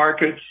think the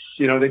markets,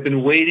 they've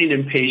been waiting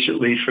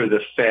impatiently for the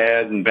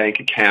Fed and Bank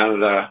of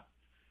Canada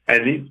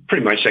and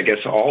pretty much, I guess,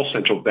 all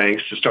central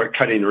banks to start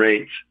cutting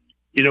rates.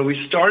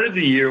 We started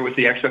the year with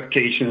the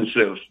expectations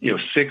of,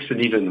 6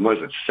 and even,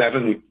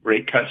 7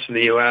 rate cuts in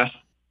the U.S.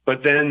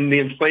 But then the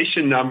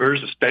inflation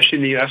numbers, especially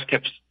in the U.S.,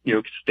 kept,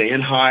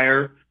 staying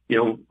higher,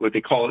 what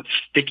they call it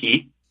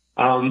sticky.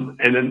 And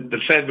then the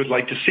Fed would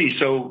like to see.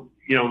 So,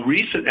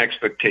 recent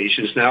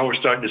expectations, now we're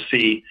starting to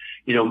see,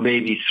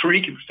 maybe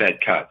 3 Fed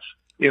cuts.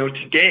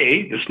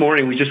 Today, this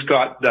morning, we just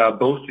got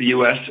both the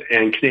U.S.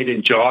 and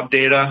Canadian job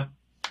data.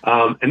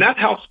 And that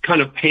helps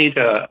kind of paint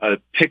a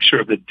picture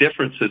of the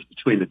differences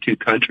between the two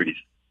countries.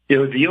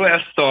 The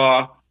U.S.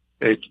 saw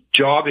a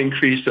job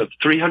increase of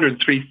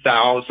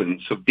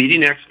 303,000, so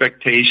beating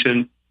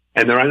expectation,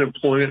 and their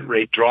unemployment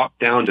rate dropped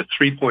down to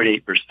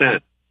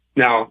 3.8%.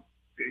 Now,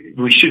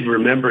 we should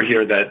remember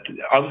here that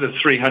of the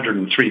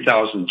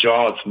 303,000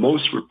 jobs,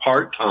 most were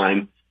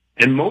part-time,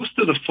 and most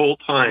of the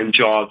full-time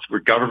jobs were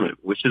government,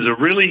 which is a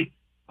really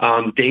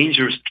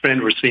dangerous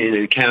trend we're seeing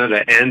in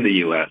Canada and the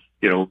U.S.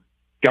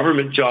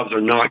 Government jobs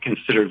are not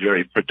considered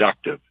very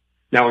productive.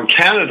 Now, in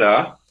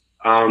Canada,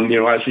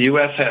 as the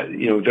U.S. had,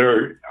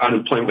 their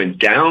unemployment went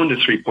down to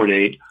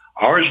 3.8,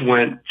 ours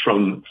went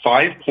from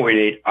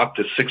 5.8 up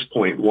to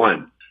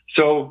 6.1.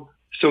 So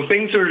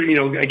things are,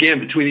 again,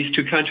 between these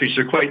two countries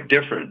are quite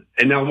different.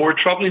 And now more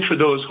troubling for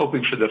those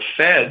hoping for the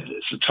Fed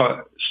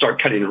to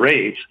start cutting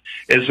rates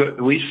is that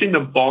we've seen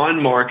the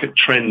bond market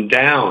trend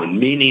down,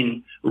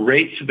 meaning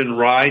rates have been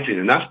rising,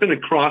 and that's been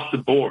across the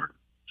board.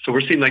 So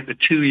we're seeing like the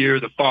 2-year,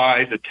 the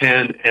 5, the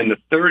 10, and the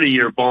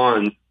 30-year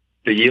bonds,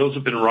 the yields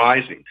have been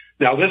rising.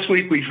 Now, this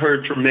week we've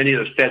heard from many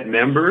of the Fed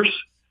members.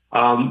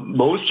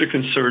 Most are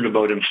concerned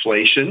about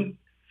inflation,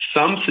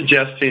 some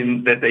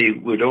suggesting that they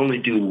would only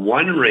do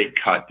 1 rate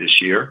cut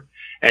this year,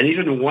 and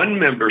even one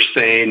member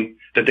saying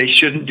that they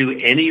shouldn't do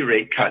any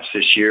rate cuts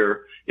this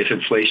year if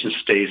inflation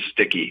stays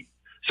sticky.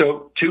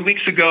 So 2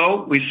 weeks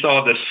ago, we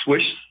saw the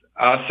Swiss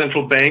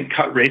central bank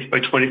cut rates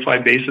by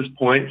 25 basis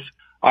points.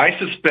 I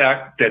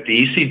suspect that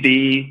the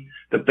ECB,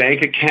 the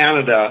Bank of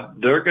Canada,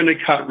 they're going to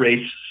cut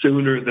rates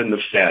sooner than the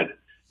Fed.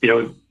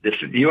 The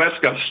U.S.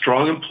 got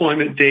strong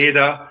employment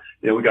data.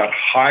 We got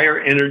higher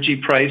energy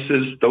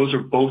prices. Those are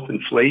both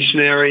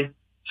inflationary.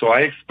 So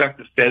I expect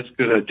the Fed's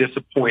going to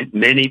disappoint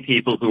many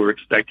people who are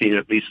expecting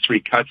at least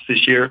 3 cuts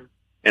this year.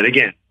 And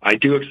again, I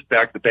do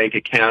expect the Bank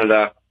of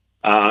Canada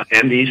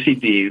and the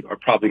ECB are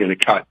probably going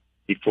to cut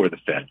before the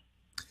Fed.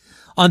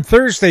 On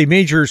Thursday,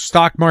 major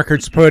stock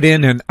markets put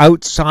in an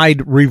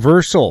outside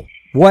reversal.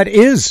 What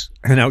is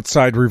an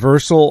outside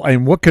reversal,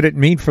 and what could it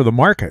mean for the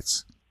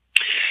markets?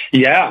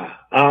 No,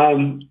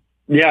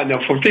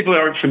 for people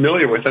that aren't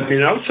familiar with it,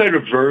 an outside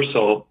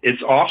reversal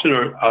is often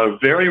a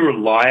very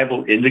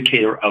reliable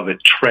indicator of a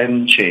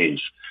trend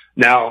change.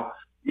 Now,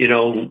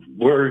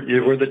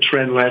 we're the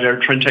trend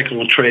letter, trend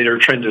technical trader,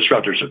 trend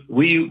disruptors.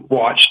 We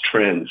watch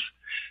trends.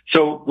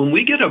 So when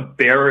we get a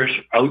bearish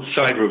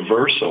outside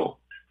reversal,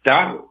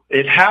 that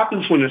it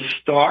happens when a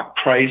stock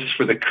price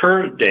for the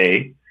current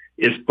day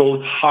is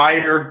both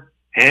higher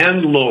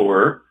and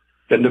lower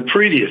than the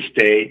previous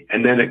day,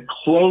 and then it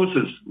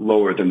closes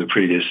lower than the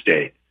previous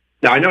day.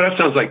 Now, I know that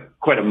sounds like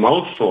quite a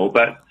mouthful,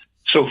 but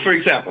so for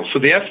example, so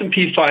the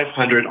S&P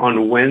 500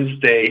 on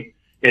Wednesday,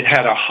 it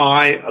had a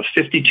high of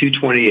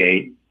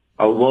 52.28,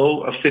 a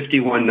low of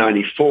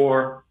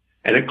 51.94,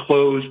 and it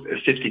closed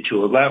at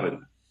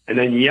 52.11. And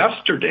then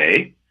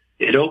yesterday,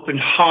 it opened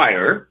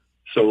higher,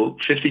 so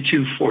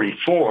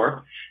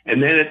 52.44,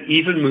 and then it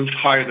even moved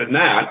higher than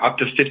that, up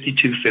to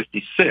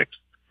 52.56.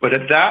 But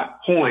at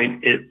that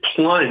point, it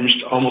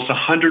plunged almost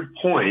 100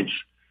 points,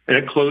 and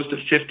it closed at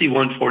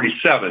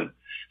 51.47.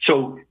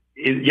 So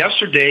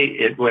yesterday,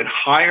 it went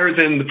higher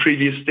than the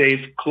previous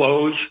day's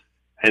close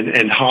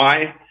and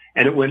high,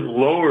 and it went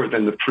lower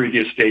than the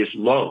previous day's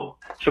low.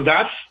 So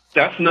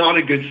that's not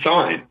a good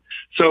sign.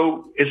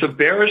 So it's a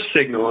bearish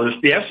signal, and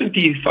if the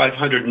S&P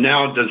 500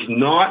 now does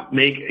not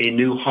make a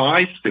new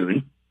high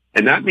soon,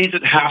 and that means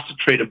it has to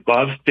trade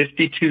above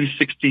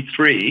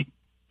 52.63,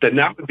 then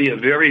that would be a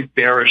very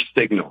bearish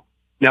signal.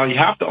 Now, you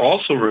have to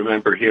also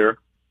remember here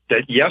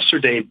that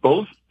yesterday,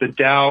 both the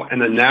Dow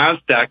and the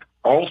NASDAQ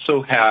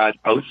also had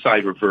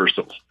outside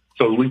reversals.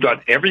 So we've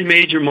got every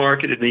major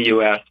market in the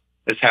U.S.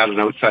 has had an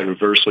outside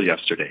reversal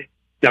yesterday.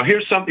 Now,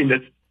 here's something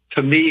that's,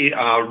 to me,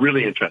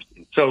 really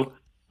interesting. So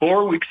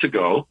 4 weeks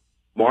ago,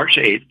 March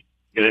 8th,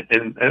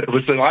 And it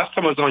was the last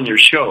time I was on your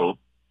show.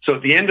 So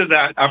at the end of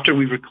that, after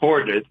we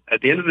recorded,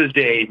 at the end of the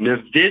day,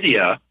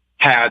 NVIDIA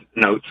had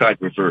an outside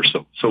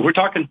reversal. So we're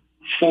talking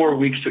 4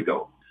 weeks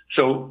ago.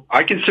 So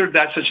I consider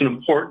that such an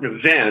important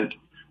event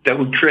that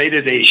we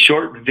created a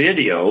short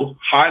video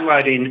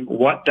highlighting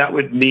what that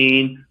would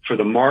mean for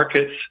the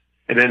markets.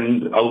 And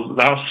then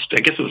I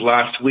guess it was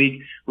last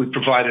week, we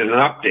provided an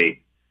update.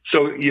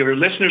 So your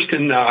listeners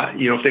can,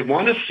 if they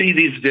want to see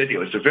these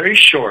videos, they're very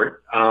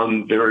short.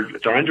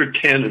 They're under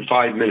 10 and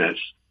 5 minutes.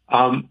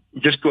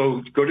 Just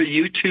go to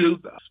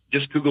YouTube.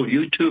 Just Google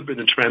YouTube and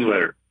the trend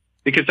letter,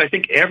 because I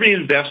think every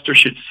investor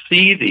should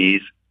see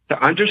these to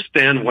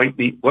understand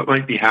what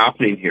might be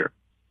happening here.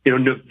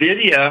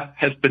 NVIDIA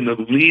has been the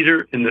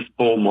leader in this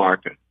bull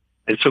market.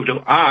 And so to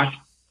us,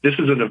 this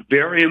is a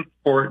very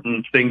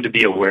important thing to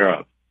be aware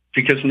of,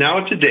 because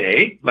now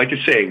today, like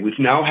I say, we've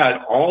now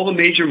had all the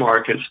major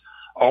markets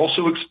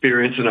also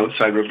experience an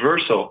outside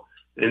reversal.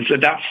 And so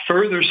that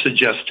further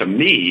suggests to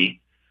me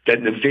that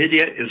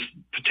NVIDIA is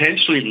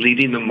potentially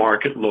leading the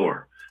market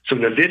lower. So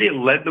NVIDIA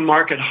led the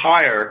market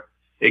higher.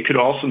 It could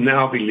also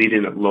now be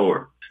leading it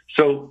lower.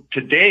 So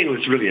today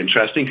was really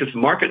interesting because the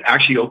market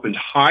actually opened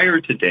higher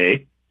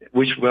today,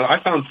 which, I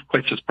found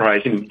quite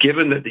surprising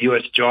given that the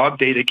U.S. job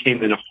data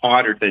came in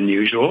hotter than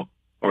usual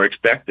or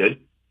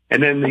expected.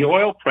 And then the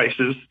oil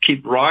prices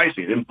keep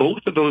rising, and both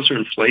of those are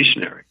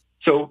inflationary.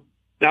 So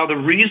now the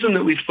reason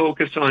that we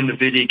focus on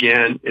NVIDIA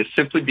again is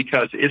simply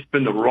because it's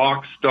been the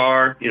rock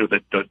star,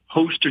 the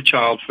poster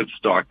child for the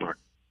stock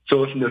market.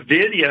 So if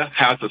NVIDIA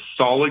has a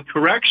solid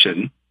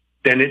correction,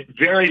 then it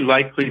very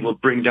likely will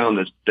bring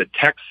down the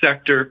tech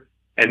sector,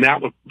 and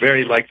that will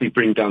very likely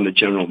bring down the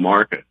general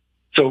market.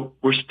 So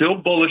we're still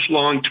bullish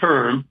long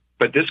term,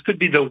 but this could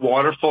be the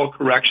waterfall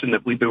correction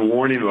that we've been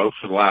warning about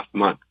for the last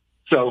month.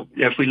 So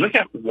if we look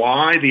at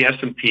why the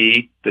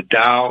S&P, the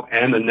Dow,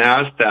 and the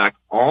NASDAQ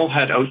all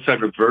had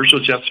outside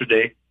reversals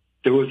yesterday,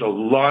 there was a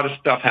lot of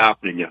stuff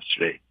happening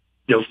yesterday.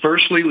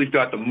 Firstly, we've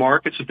got the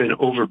markets have been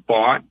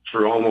overbought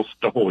for almost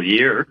the whole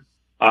year.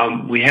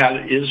 We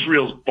had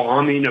Israel's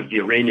bombing of the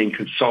Iranian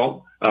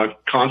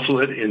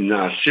consulate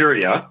in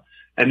Syria.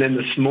 And then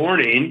this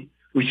morning,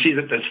 we see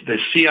that the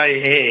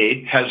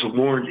CIA has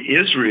warned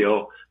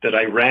Israel that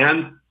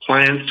Iran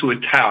plans to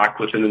attack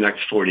within the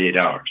next 48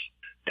 hours.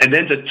 And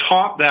then to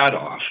top that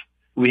off,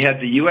 we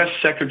had the U.S.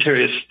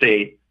 Secretary of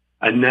State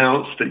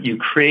announce that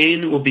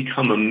Ukraine will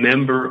become a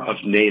member of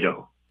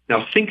NATO.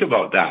 Now think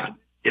about that.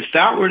 If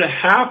that were to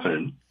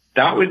happen,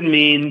 that would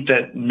mean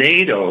that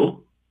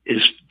NATO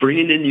is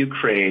bringing in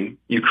Ukraine.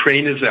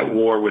 Ukraine is at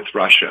war with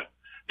Russia.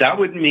 That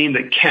would mean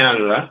that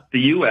Canada, the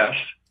U.S.,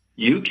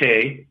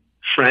 UK,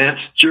 France,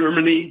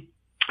 Germany,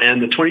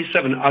 and the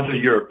 27 other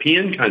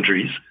European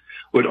countries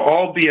would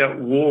all be at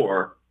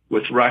war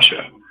with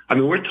Russia. I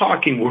mean, we're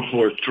talking World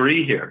War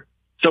III here.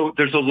 So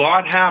there's a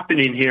lot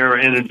happening here,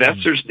 and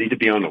investors need to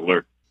be on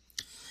alert.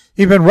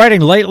 You've been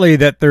writing lately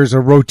that there's a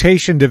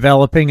rotation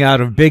developing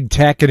out of big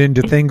tech and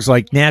into things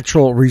like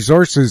natural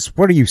resources.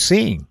 What are you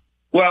seeing?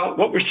 Well,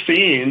 what we're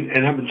seeing,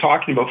 and I've been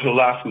talking about for the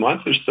last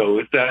month or so,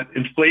 is that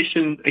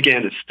inflation,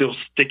 again, is still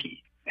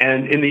sticky.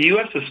 And in the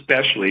U.S.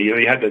 especially,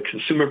 you had the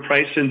consumer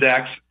price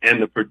index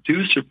and the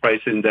producer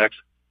price index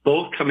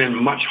both come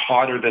in much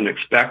hotter than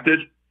expected.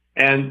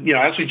 And,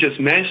 as we just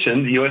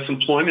mentioned, the U.S.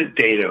 employment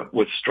data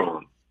was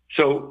strong.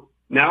 So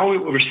now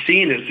what we're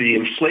seeing is the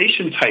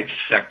inflation type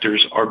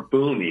sectors are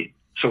booming.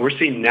 So we're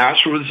seeing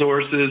natural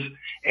resources,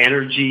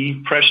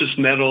 energy, precious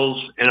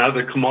metals, and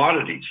other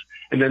commodities.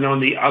 And then on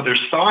the other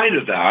side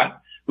of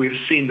that, we've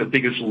seen the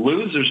biggest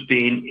losers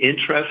being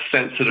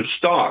interest-sensitive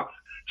stocks.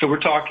 So we're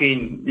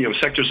talking,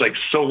 sectors like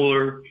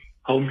solar,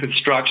 home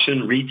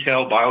construction,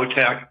 retail,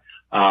 biotech,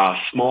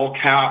 small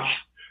caps.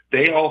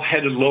 They all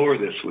headed lower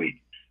this week.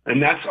 And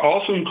that's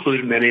also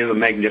included many of the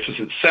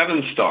Magnificent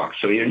Seven stocks.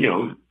 So,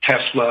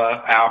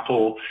 Tesla,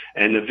 Apple,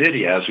 and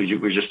NVIDIA, as we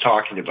were just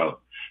talking about.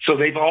 So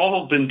they've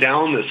all been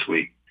down this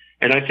week.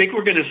 And I think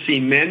we're going to see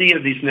many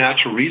of these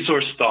natural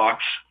resource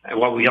stocks, and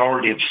while we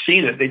already have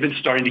seen it, they've been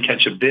starting to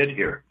catch a bid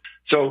here.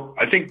 So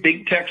I think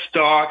big tech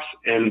stocks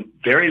and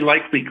very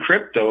likely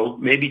crypto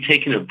may be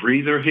taking a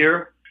breather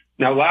here.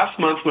 Now, last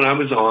month when I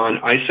was on,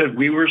 I said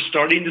we were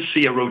starting to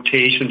see a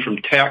rotation from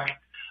tech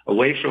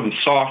away from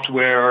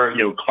software,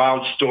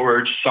 cloud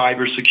storage,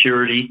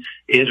 cybersecurity,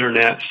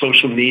 internet,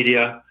 social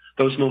media,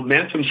 those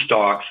momentum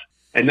stocks.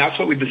 And that's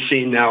what we've been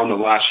seeing now in the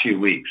last few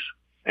weeks.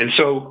 And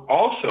so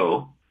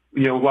also,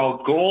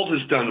 while gold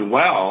has done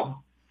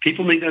well,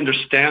 people need to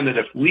understand that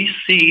if we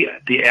see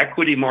the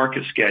equity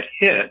markets get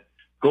hit,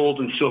 gold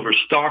and silver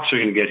stocks are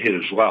going to get hit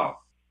as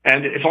well.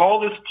 And if all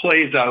this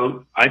plays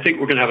out, I think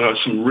we're going to have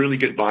some really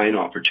good buying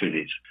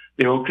opportunities.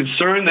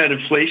 Concern that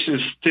inflation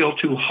is still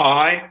too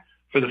high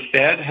for the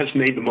Fed has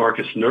made the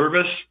markets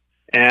nervous.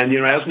 And,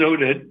 as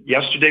noted,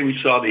 yesterday we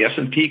saw the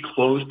S&P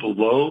close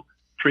below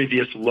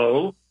previous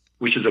low,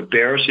 which is a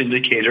bearish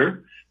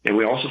indicator. And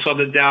we also saw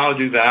the Dow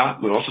do that.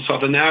 We also saw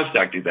the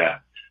NASDAQ do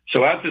that.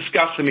 So as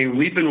discussed,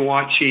 we've been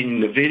watching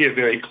NVIDIA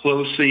very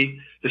closely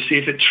to see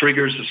if it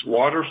triggers this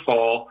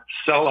waterfall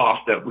sell-off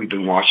that we've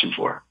been watching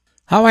for.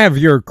 How have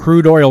your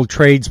crude oil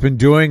trades been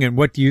doing, and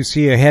what do you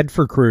see ahead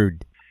for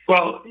crude?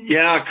 Well,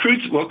 yeah,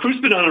 crude's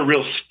been on a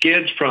real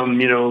skid from,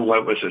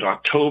 what was it,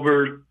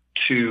 October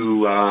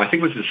to, I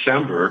think it was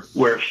December,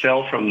 where it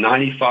fell from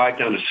 95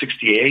 down to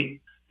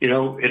 68.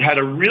 It had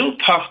a real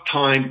tough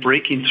time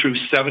breaking through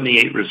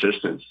 78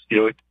 resistance.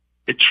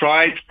 It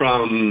tried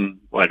from,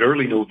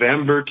 early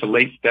November to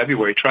late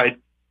February, tried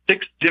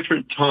 6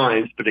 different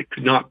times, but it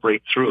could not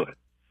break through it.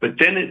 But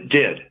then it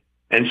did.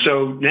 And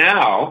so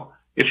now,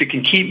 if it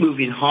can keep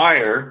moving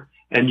higher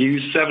and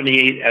use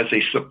 78 as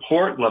a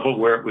support level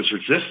where it was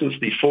resistance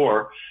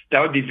before, that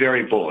would be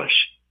very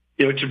bullish.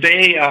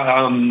 Today,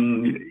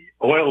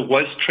 oil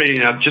was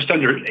trading up just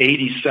under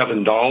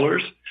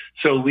 $87.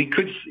 So we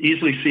could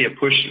easily see a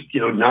push,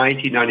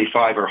 90,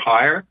 95 or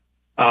higher.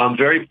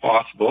 Very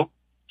possible.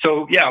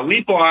 So yeah,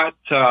 we bought,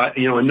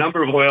 a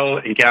number of oil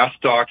and gas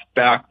stocks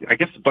back, I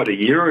guess about a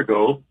year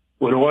ago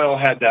when oil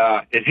had,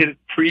 it hit its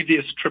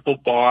previous triple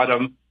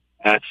bottom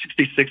at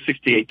 $66,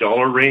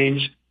 $68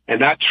 range.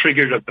 And that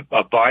triggered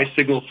a buy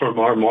signal from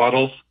our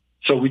models.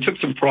 So we took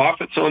some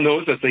profits on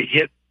those as they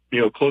hit,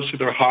 close to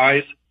their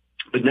highs.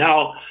 But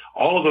now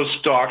all of those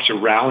stocks are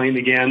rallying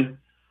again.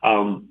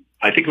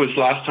 I think it was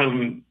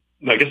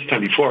the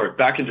time before.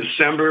 Back in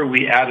December,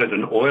 we added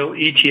an oil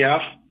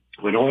ETF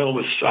when oil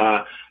was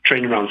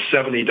trading around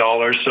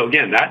 $70. So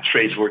again, that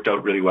trade's worked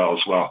out really well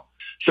as well.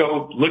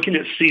 So looking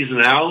at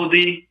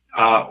seasonality,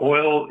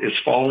 oil is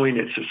following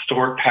its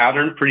historic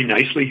pattern pretty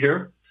nicely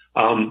here.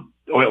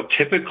 Oil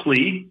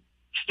typically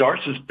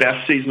starts its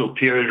best seasonal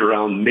period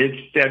around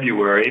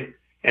mid-February,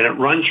 and it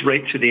runs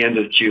right to the end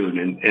of June.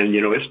 And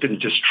it's been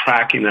just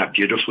tracking that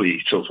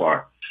beautifully so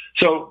far.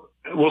 So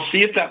we'll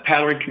see if that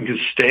pattern can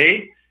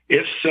stay.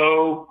 If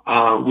so,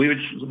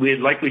 we'd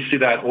likely see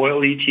that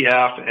oil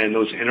ETF and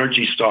those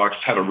energy stocks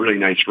have a really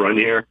nice run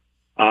here.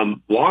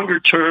 Longer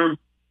term,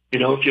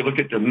 if you look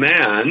at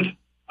demand,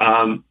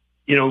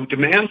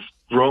 demand's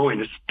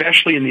growing,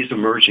 especially in these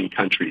emerging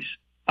countries.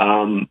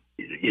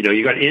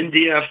 You got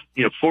India,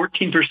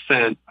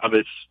 14% of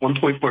its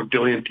 1.4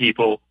 billion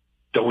people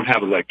don't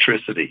have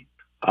electricity.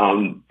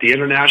 The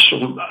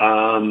International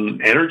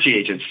Energy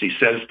Agency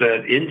says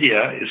that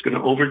India is going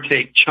to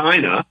overtake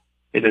China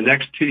in the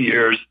next 2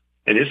 years,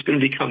 and it's going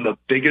to become the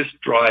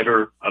biggest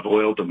driver of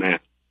oil demand.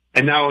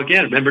 And now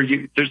again, remember,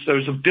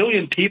 there's a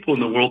billion people in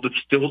the world that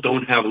still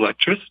don't have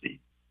electricity.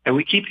 And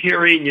we keep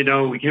hearing,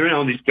 we hear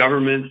all these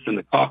governments and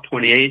the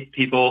COP28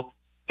 people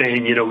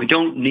saying, we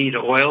don't need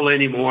oil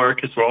anymore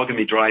because we're all going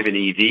to be driving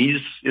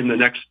EVs in the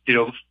next,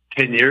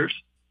 10 years.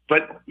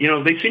 But,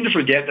 they seem to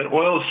forget that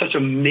oil is such a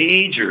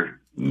major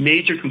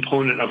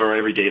component of our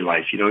everyday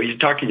life. You're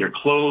talking your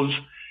clothes,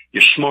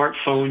 your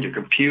smartphone, your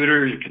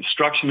computer, your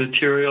construction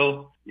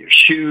material, your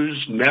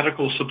shoes,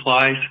 medical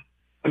supplies.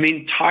 I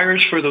mean,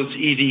 tires for those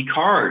EV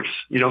cars,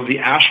 the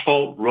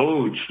asphalt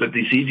roads that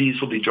these EVs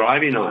will be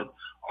driving on.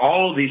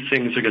 All of these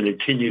things are going to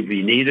continue to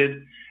be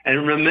needed.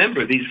 And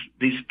remember, these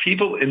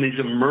people in these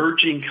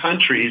emerging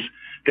countries,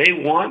 they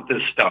want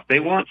this stuff. They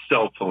want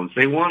cell phones.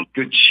 They want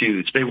good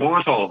shoes. They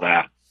want all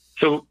that.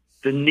 So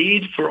the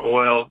need for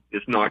oil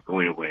is not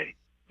going away.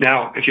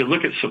 Now, if you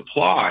look at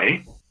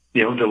supply,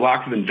 the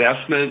lack of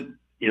investment,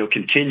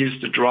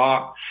 continues to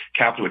drop.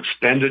 Capital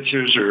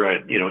expenditures are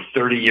at,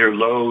 30-year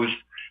lows.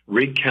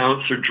 Rig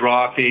counts are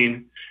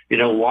dropping.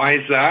 Why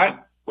is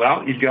that?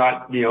 Well, you've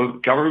got,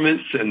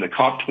 governments and the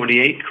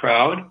COP28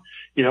 crowd,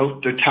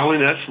 they're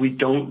telling us we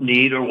don't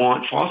need or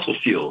want fossil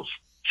fuels.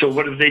 So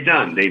what have they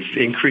done? They've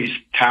increased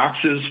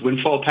taxes,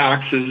 windfall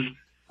taxes,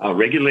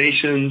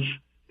 regulations.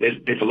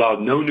 They've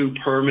allowed no new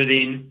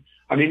permitting.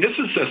 I mean, this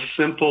is a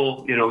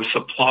simple,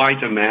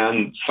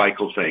 supply-demand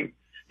cycle thing.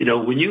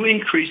 When you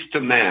increase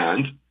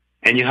demand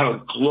and you have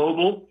a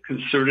global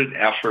concerted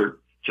effort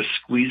to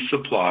squeeze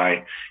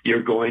supply,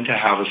 you're going to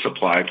have a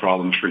supply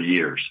problem for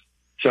years.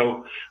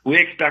 So we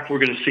expect we're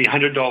going to see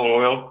 $100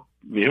 oil,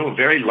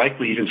 very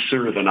likely even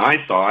sooner than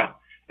I thought,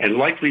 and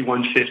likely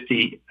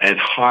 $150 and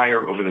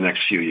higher over the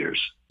next few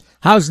years.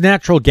 How's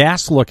natural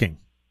gas looking?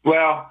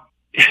 Well,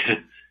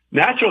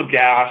 natural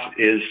gas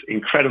is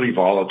incredibly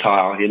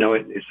volatile.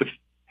 It's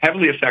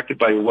heavily affected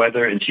by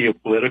weather and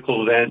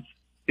geopolitical events.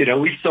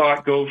 We saw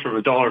it go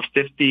from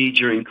 $1.50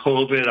 during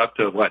COVID up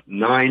to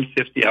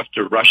 $9.50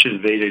 after Russia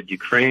invaded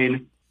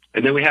Ukraine.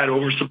 And then we had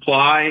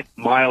oversupply,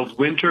 mild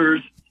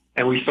winters,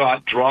 and we saw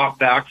it drop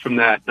back from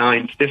that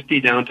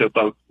 $9.50 down to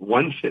about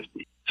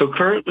 $1.50. So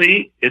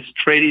currently it's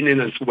trading in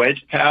this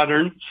wedge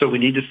pattern. So we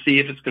need to see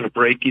if it's going to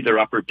break either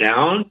up or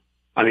down.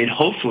 I mean,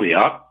 hopefully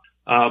up.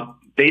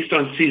 Based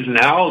on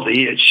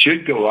seasonality, it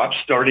should go up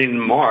starting in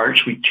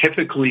March. We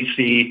typically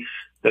see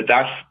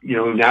that's,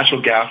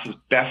 natural gas's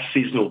best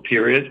seasonal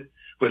period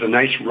with a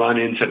nice run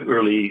into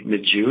early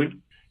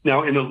mid-June.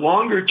 Now, in the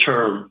longer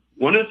term,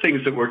 one of the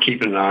things that we're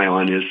keeping an eye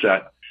on is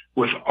that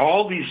with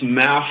all these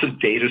massive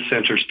data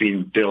centers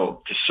being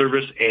built to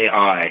service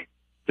AI,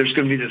 there's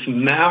going to be this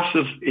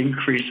massive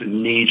increase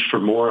in need for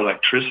more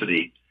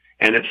electricity.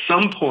 And at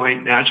some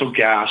point, natural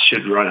gas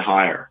should run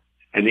higher.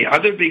 And the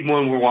other big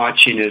one we're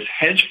watching is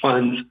hedge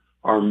funds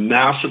are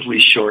massively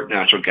short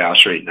natural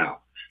gas right now.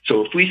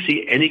 So if we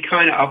see any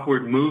kind of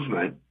upward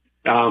movement,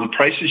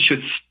 prices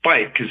should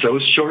spike because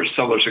those short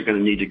sellers are going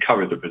to need to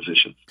cover their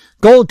positions.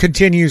 Gold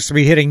continues to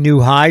be hitting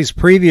new highs.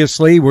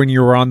 Previously, when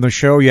you were on the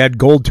show, you had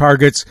gold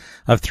targets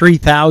of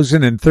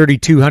 $3,000 and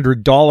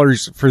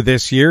 $3,200 for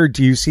this year.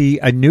 Do you see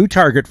a new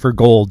target for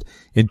gold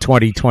in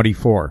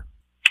 2024?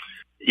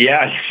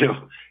 Yeah,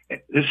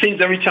 it seems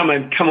every time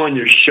I come on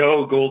your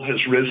show, gold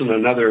has risen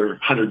another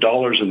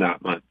 $100 in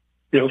that month.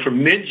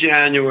 From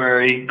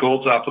mid-January,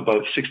 gold's up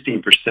about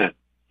 16%.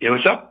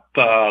 It's up,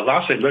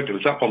 last I looked, it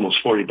was up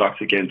almost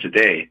 $40 again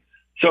today.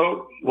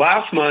 So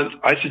last month,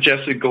 I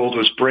suggested gold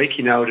was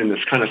breaking out in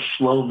this kind of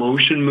slow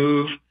motion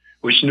move,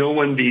 which no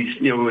one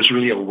was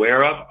really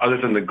aware of other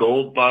than the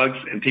gold bugs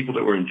and people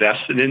that were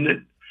invested in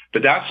it.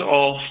 But that's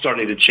all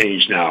starting to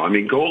change now. I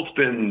mean, gold's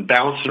been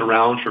bouncing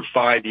around for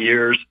 5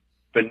 years,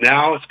 but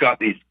now it's got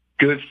these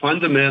good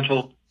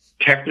fundamental,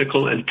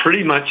 technical, and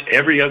pretty much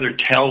every other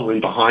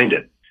tailwind behind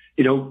it.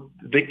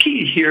 The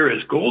key here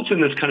is gold's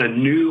in this kind of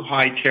new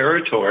high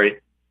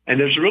territory, and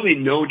there's really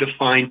no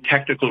defined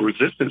technical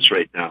resistance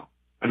right now.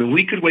 I mean,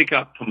 we could wake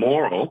up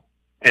tomorrow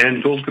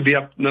and gold could be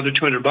up another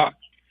 $200.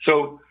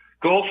 So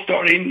gold's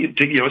starting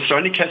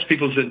to catch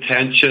people's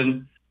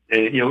attention.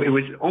 And, it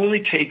would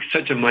only take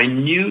such a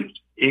minute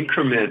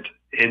increment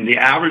in the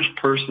average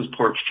person's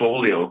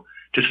portfolio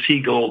to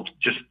see gold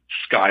just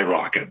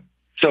skyrocket.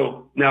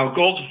 So now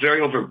gold's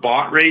very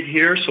overbought right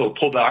here, so a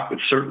pullback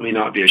would certainly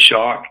not be a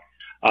shock.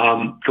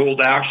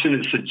 Gold action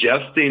is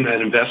suggesting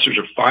that investors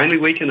are finally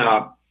waking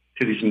up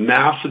to these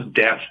massive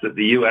debts that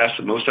the U.S.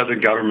 and most other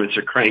governments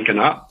are cranking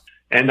up,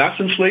 and that's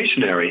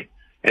inflationary,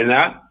 and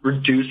that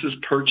reduces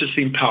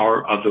purchasing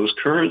power of those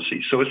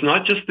currencies. So it's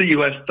not just the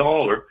U.S.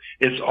 dollar,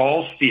 it's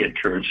all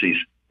fiat currencies.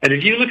 And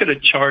if you look at a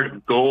chart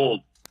of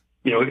gold,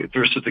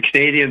 versus the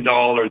Canadian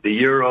dollar, the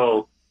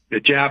euro,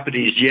 the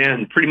Japanese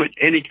yen, pretty much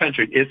any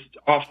country, it's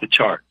off the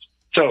charts.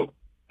 So,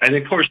 and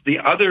of course, the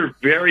other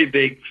very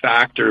big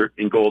factor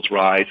in gold's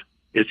rise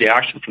is the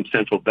action from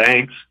central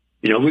banks.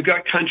 We've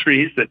got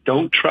countries that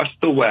don't trust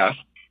the West.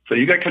 So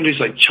you've got countries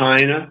like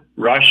China,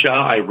 Russia,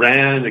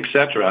 Iran,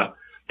 etc.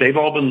 They've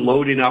all been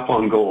loading up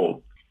on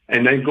gold.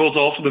 And then gold's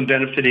also been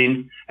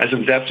benefiting as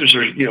investors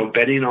are,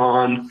 betting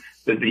on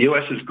that the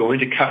U.S. is going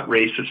to cut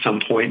rates at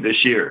some point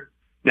this year.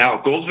 Now,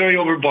 gold's very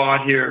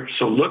overbought here,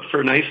 so look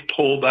for a nice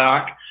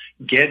pullback.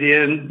 Get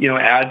in,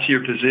 add to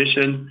your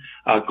position.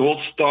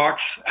 Gold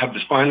stocks have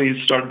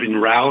finally started been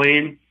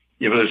rallying.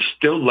 They're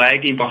still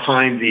lagging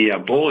behind the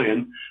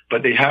bullion,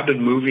 but they have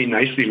been moving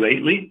nicely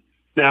lately.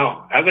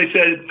 Now, as I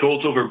said,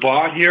 gold's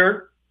overbought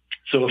here.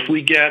 So if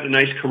we get a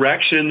nice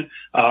correction,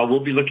 we'll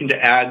be looking to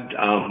add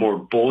more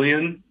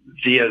bullion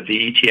via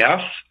the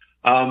ETFs.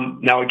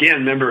 Now, again,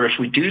 remember, if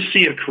we do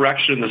see a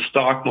correction in the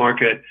stock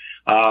market,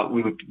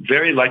 we would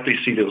very likely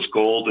see those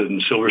gold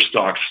and silver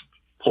stocks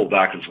pull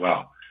back as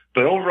well.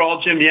 But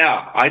overall, Jim,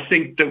 I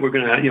think that we're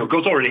going to,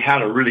 gold's already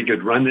had a really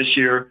good run this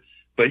year.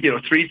 But,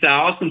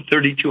 3,000,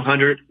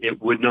 3,200,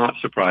 it would not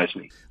surprise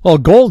me. Well,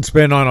 gold's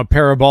been on a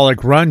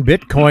parabolic run.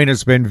 Bitcoin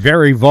has been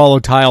very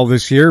volatile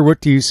this year.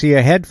 What do you see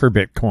ahead for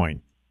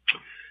Bitcoin?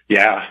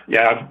 Yeah.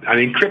 I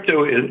mean,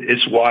 crypto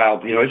is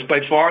wild. It's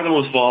by far the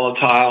most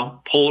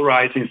volatile,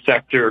 polarizing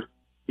sector.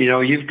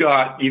 You've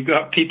got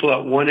people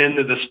at one end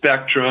of the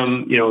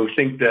spectrum, who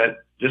think that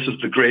this is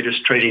the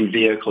greatest trading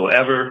vehicle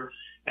ever.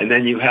 And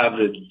then you have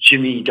the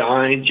Jamie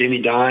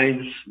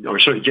Dimons,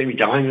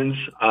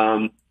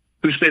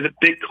 who say that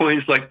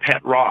Bitcoin's like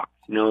pet rock.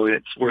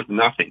 It's worth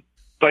nothing.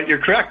 But you're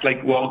correct.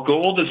 While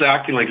gold is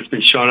acting like it's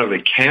been shot out of a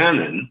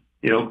cannon,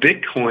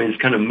 Bitcoin's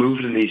kind of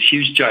moved in these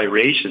huge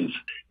gyrations,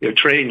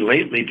 trading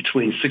lately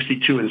between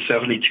 $62,000 and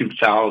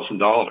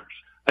 $72,000.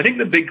 I think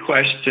the big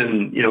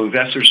question,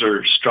 investors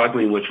are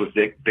struggling with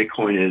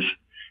Bitcoin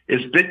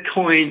is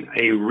Bitcoin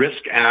a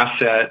risk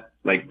asset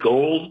like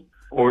gold,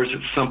 or is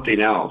it something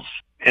else?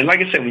 And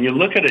like I said, when you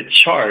look at a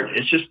chart,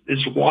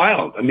 it's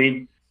wild. I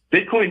mean,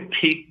 Bitcoin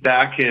peaked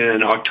back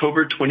in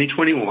October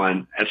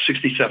 2021 at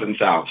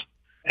 67,000.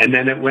 And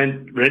then it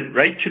went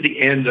right to the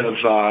end of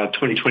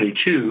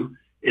 2022.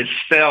 It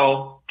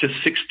fell to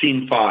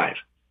 16,500.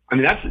 I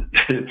mean,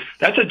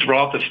 that's a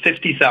drop of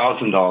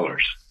 $50,000.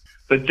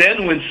 But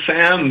then when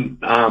Sam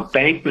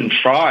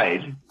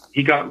Bankman-Fried,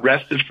 he got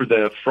arrested for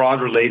the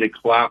fraud-related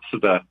collapse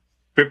of the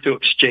crypto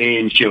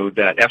exchange,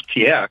 that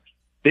FTX,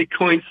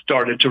 Bitcoin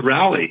started to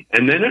rally.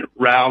 And then it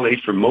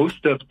rallied for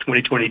most of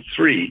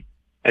 2023.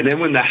 And then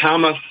when the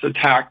Hamas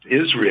attacked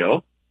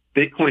Israel,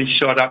 Bitcoin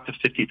shot up to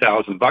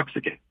 $50,000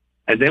 again.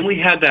 And then we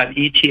had that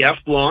ETF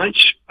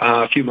launch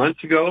a few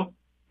months ago.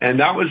 And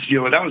that was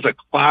a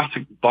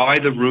classic buy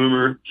the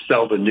rumor,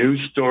 sell the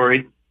news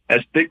story,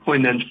 as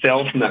Bitcoin then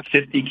fell from that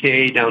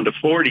 50K down to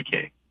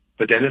 40K.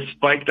 But then it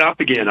spiked up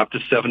again, up to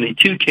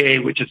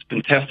 72K, which it's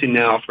been testing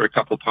now for a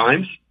couple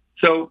times.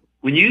 So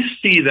when you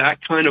see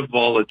that kind of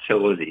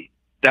volatility,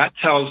 that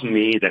tells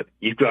me that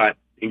you've got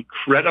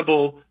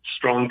incredible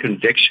strong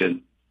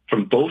conviction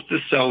from both the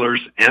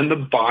sellers and the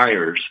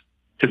buyers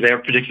to their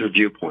particular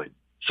viewpoint.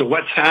 So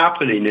what's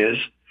happening is,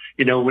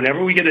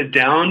 whenever we get a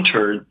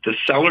downturn, the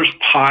sellers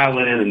pile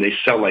in and they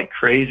sell like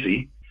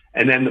crazy.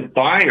 And then the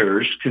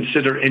buyers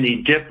consider any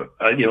dip,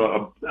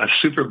 a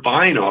super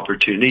buying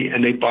opportunity,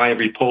 and they buy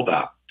every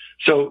pullback.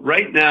 So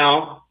right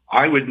now,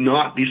 I would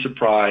not be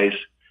surprised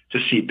to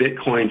see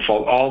Bitcoin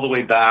fall all the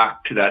way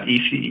back to that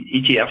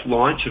ETF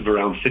launch of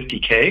around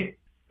 50K.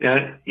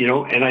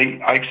 And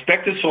I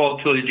expect this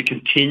volatility to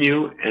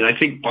continue, and I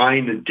think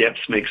buying the dips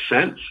makes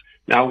sense.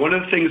 Now, one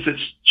of the things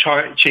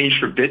that's changed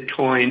for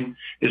Bitcoin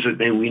is that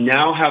we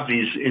now have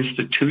these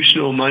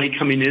institutional money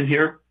coming in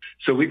here.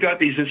 So we've got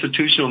these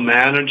institutional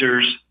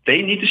managers.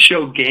 They need to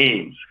show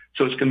gains.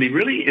 So it's going to be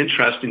really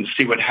interesting to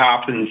see what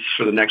happens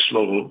for the next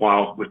little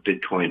while with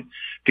Bitcoin.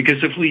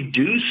 Because if we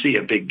do see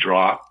a big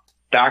drop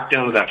back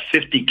down to that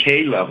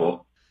 50K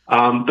level,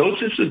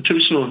 those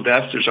institutional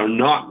investors are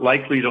not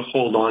likely to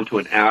hold on to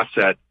an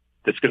asset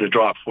that's going to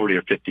drop 40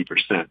 or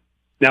 50%.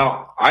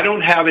 Now, I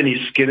don't have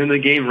any skin in the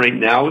game right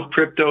now with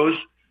cryptos,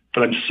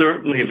 but I'm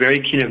certainly a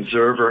very keen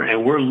observer,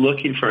 and we're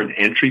looking for an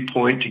entry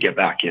point to get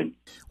back in.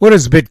 What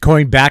is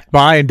Bitcoin backed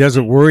by, and does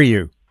it worry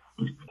you?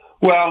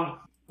 Well,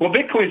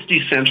 Bitcoin's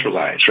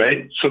decentralized,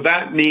 right? So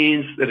that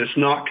means that it's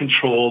not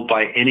controlled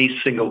by any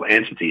single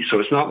entity. So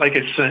it's not like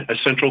a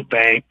central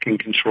bank can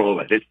control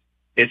it.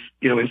 It's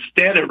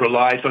instead it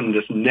relies on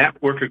this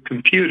network of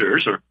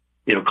computers, or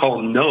call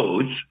them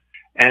nodes,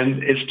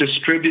 and it's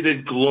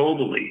distributed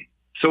globally.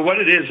 So what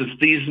it is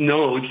these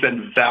nodes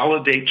then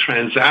validate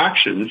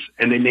transactions,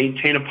 and they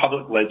maintain a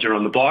public ledger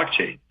on the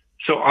blockchain.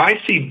 So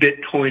I see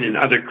Bitcoin and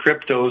other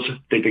cryptos,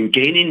 they've been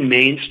gaining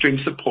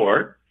mainstream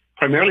support,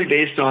 primarily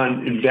based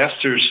on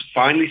investors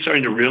finally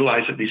starting to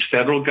realize that these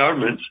federal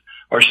governments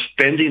are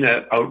spending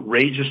at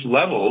outrageous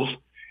levels,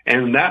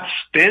 and that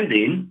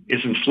spending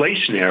is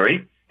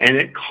inflationary, and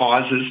it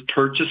causes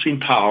purchasing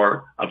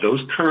power of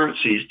those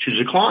currencies to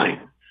decline.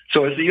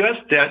 So as the U.S.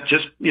 debt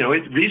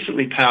it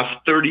recently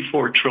passed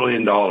 $34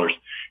 trillion,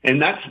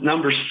 and that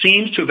number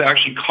seems to have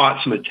actually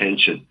caught some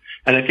attention.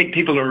 And I think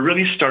people are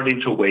really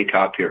starting to wake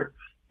up here.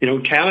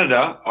 In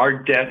Canada, our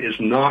debt is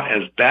not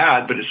as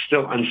bad, but it's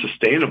still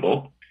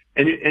unsustainable.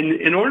 And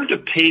in order to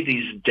pay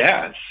these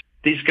debts,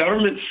 these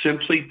governments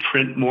simply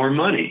print more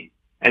money,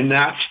 and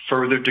that's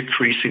further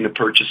decreasing the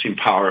purchasing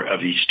power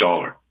of each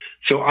dollar.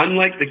 So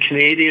unlike the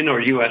Canadian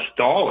or U.S.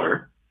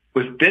 dollar,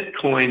 with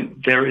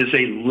Bitcoin, there is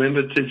a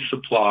limited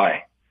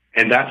supply,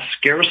 and that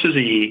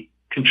scarcity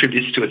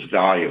contributes to its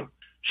value.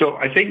 So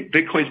I think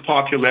Bitcoin's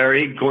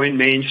popularity, going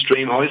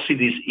mainstream, obviously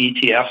these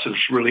ETFs have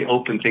really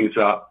opened things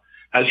up,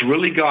 has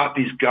really got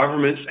these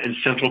governments and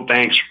central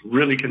banks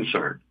really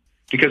concerned.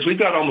 Because we've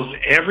got almost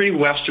every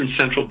Western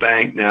central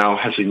bank now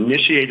has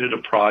initiated a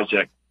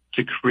project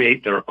to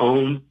create their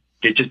own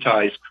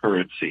digitized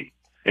currency.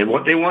 And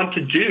what they want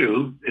to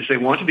do is they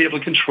want to be able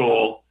to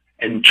control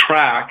and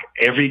track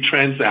every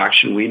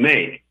transaction we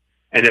make.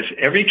 And if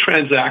every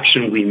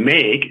transaction we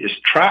make is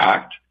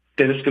tracked,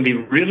 then it's going to be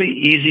really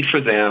easy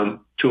for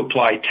them to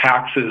apply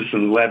taxes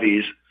and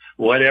levies,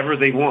 whatever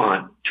they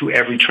want, to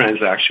every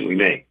transaction we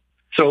make.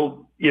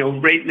 So,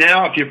 right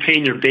now, if you're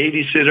paying your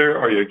babysitter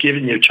or you're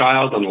giving your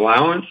child an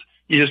allowance,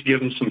 you just give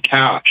them some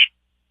cash.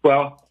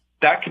 Well,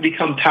 that could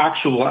become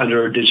taxable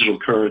under a digital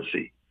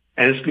currency.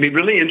 And it's going to be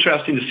really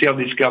interesting to see how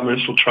these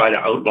governments will try to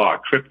outlaw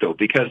crypto,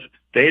 because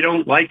they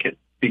don't like it,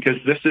 because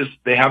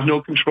they have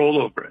no control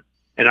over it.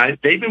 And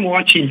they've been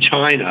watching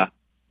China,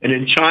 and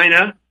in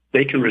China,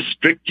 they can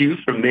restrict you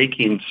from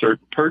making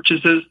certain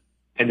purchases,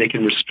 and they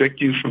can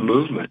restrict you from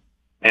movement.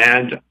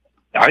 And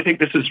I think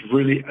this is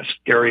really a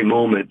scary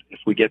moment if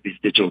we get these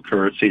digital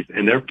currencies,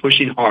 and they're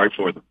pushing hard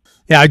for them.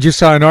 Yeah, I just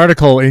saw an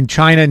article in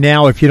China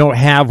now. If you don't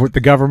have what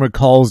the government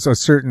calls a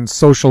certain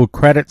social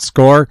credit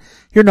score,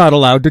 you're not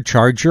allowed to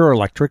charge your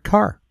electric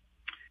car.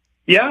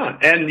 Yeah,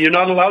 and you're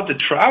not allowed to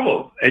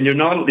travel, and you're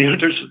not.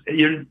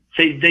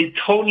 They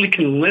totally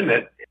can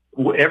limit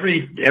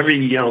every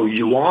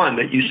yuan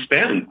that you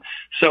spend.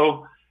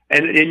 So,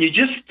 and you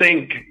just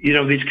think,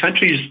 these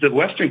countries, the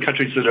Western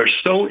countries that are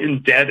so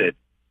indebted,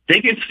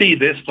 they could see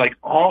this like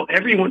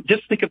everyone.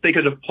 Just think if they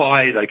could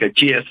apply like a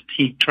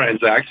GST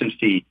transaction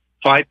fee,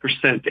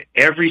 5% to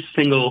every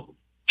single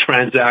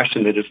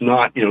transaction that is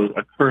not,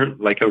 a current,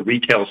 like a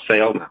retail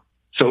sale now.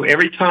 So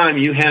every time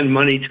you hand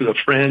money to a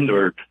friend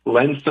or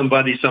lend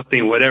somebody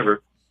something,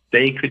 whatever,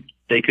 they could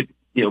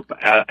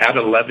add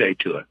a levy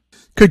to it.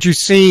 Could you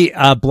see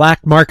a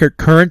black market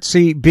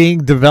cruncy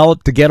being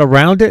developed to get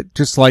around it,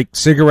 just like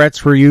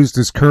cigarettes were used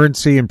as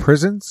currency in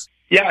prisons?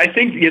 Yeah, I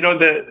think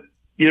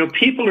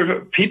people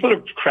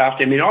are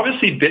crafty. I mean,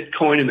 obviously,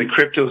 Bitcoin and the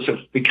cryptos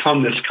have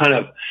become this kind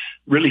of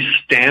really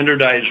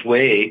standardized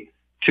way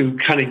to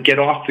kind of get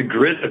off the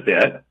grid a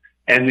bit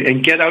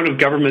and get out of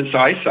government's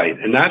eyesight,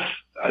 and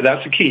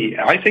that's the key.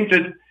 I think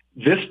that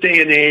this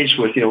day and age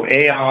with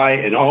AI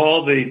and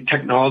all the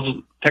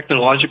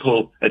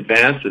technological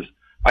advances,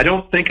 I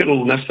don't think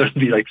it'll necessarily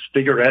be like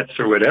cigarettes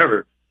or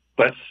whatever,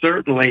 but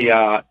certainly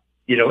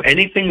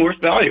anything worth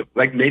value,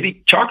 like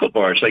maybe chocolate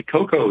bars, like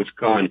cocoa has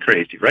gone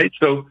crazy, right?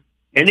 So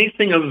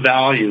anything of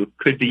value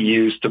could be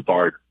used to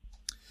barter.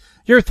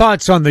 Your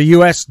thoughts on the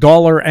U.S.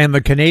 dollar and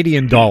the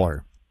Canadian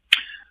dollar?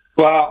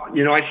 Well,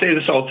 I say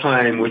this all the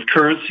time. With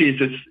currencies,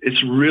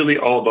 it's really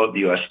all about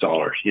the U.S.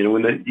 dollar.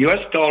 When the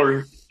U.S.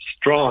 dollar is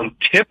strong,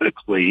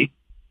 typically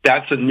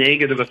that's a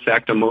negative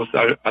effect on most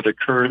other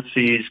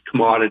currencies,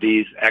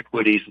 commodities,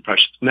 equities, and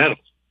precious metals.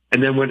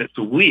 And then when it's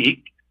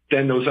weak,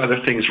 then those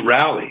other things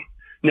rally.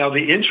 Now,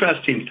 the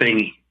interesting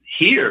thing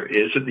here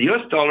is that the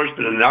U.S. dollar has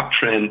been an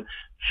uptrend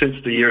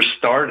since the year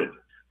started,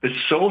 but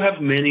so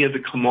have many of the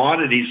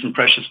commodities and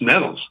precious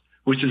metals,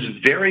 which is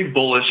very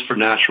bullish for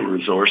natural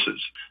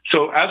resources.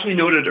 So as we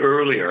noted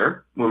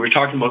earlier, when we were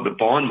talking about the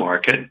bond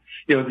market,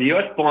 the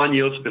U.S. bond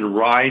yields have been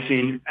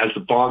rising as the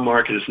bond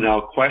market is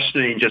now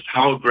questioning just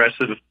how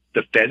aggressive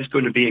the Fed is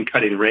going to be in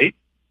cutting rates.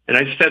 And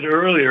I said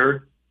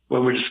earlier,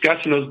 when we're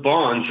discussing those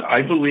bonds,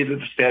 I believe that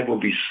the Fed will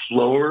be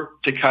slower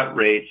to cut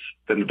rates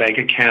than the Bank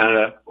of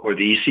Canada or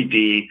the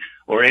ECB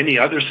or any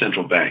other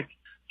central bank.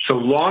 So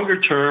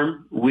longer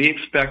term, we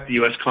expect the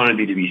U.S.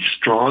 economy to be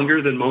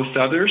stronger than most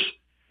others.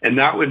 And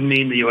that would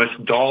mean the U.S.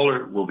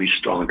 dollar will be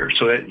stronger.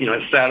 So,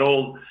 it's that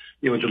old,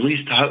 the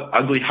least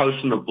ugly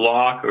house in the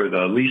block or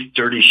the least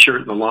dirty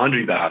shirt in the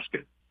laundry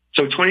basket.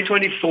 So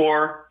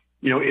 2024,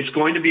 it's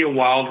going to be a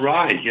wild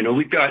ride.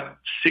 We've got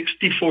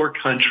 64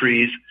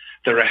 countries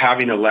that are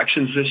having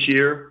elections this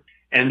year.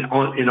 And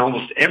in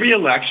almost every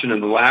election in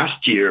the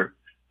last year,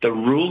 the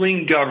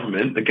ruling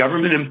government, the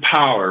government in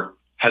power,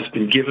 has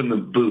been given the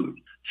boot.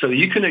 So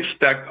you can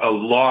expect a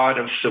lot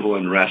of civil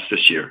unrest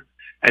this year.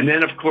 And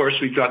then, of course,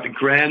 we've got the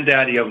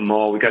granddaddy of them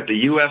all. We've got the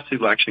U.S.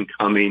 election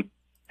coming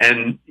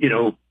and,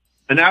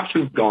 an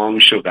absolute gong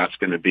show that's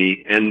going to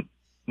be, and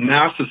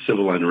massive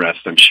civil unrest,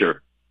 I'm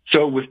sure.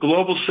 So with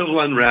global civil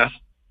unrest,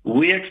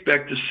 we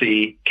expect to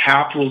see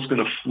capital is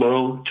going to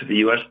flow to the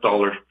U.S.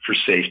 dollar for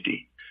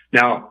safety.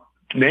 Now,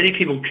 many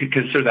people could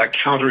consider that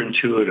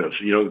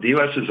counterintuitive. The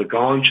U.S. is a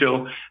gong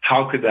show.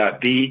 How could that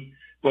be?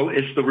 Well,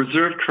 it's the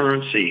reserve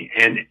currency.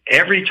 And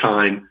every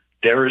time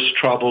there is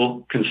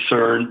trouble,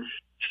 concern,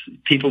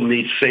 people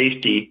need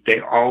safety, they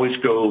always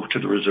go to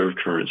the reserve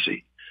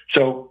currency.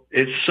 So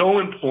it's so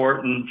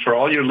important for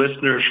all your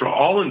listeners, for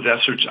all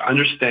investors to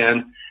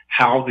understand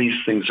how these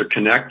things are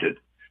connected.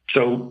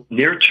 So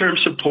near-term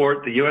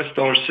support, the U.S.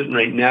 dollar is sitting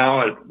right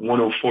now at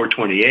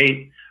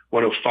 104.28.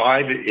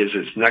 105 is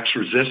its next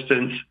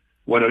resistance.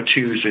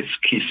 102 is its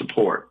key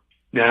support.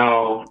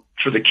 Now,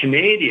 for the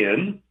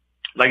Canadian,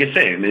 like I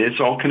say, it's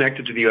all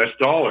connected to the U.S.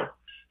 dollar.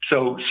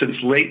 So since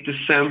late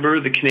December,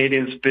 the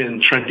Canadian's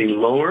been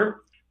trending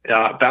lower,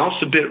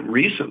 bounced a bit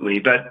recently,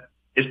 but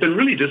it's been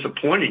really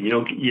disappointing.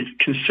 You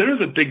consider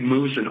the big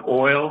moves in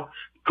oil,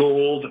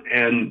 gold,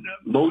 and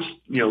most,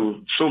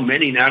 so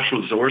many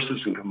natural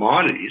resources and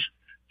commodities.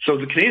 So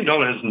the Canadian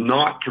dollar has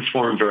not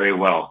performed very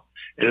well.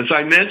 And as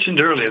I mentioned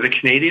earlier, the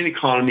Canadian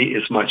economy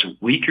is much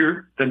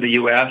weaker than the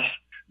U.S.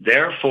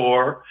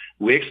 Therefore,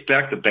 we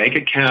expect the Bank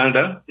of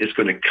Canada is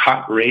going to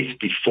cut rates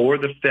before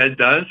the Fed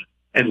does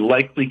and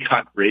likely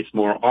cut rates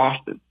more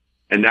often.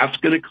 And that's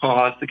going to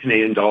cause the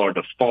Canadian dollar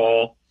to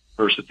fall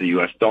versus the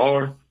U.S.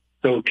 dollar.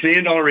 So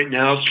Canadian dollar right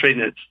now is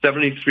trading at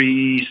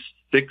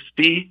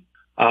 73.60.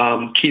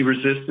 Key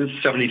resistance,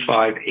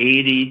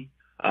 75.80.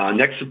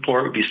 Next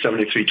support would be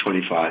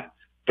 73.25.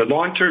 But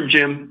long-term,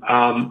 Jim,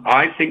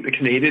 I think the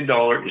Canadian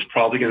dollar is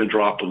probably going to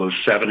drop below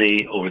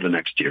 70 over the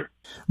next year.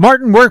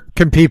 Martin, where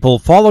can people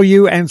follow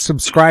you and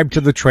subscribe to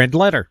the Trend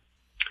Letter?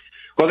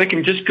 Well, they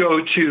can just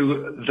go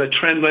to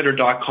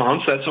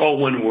thetrendletter.com. So that's all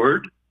one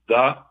word,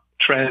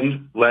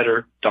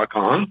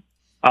 thetrendletter.com.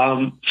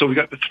 So we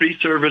got the three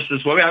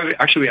services. Well, we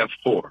have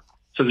four.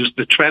 So there's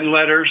the Trend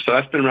Letter. So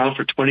that's been around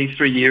for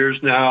 23 years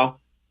now.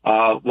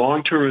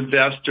 Long-term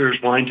investors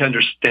wanting to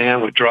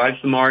understand what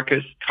drives the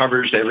markets,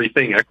 covers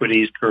everything,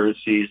 equities,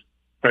 currencies,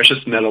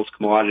 precious metals,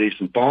 commodities,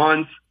 and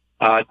bonds.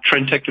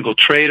 Trend Technical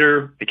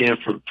Trader, again,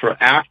 for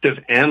active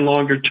and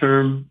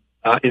longer-term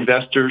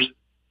investors.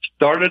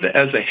 Started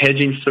as a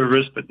hedging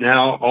service, but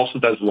now also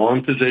does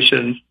long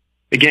positions.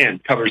 Again,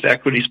 covers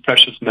equities,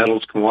 precious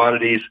metals,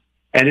 commodities,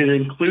 and it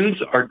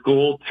includes our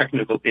gold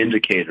technical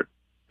indicator.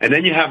 And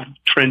then you have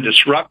Trend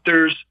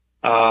Disruptors,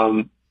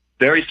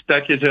 very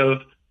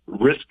speculative,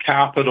 risk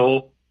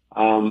capital.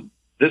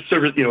 This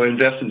service,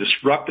 invests in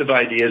disruptive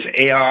ideas,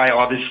 AI,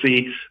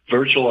 obviously,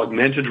 virtual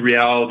augmented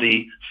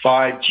reality,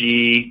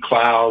 5G,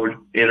 cloud,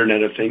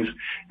 Internet of Things.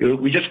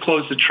 We just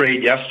closed the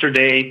trade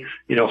yesterday,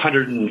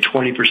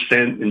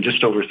 120% in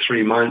just over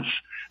 3 months.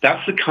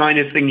 That's the kind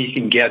of thing you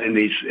can get in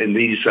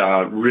these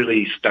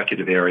really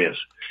speculative areas.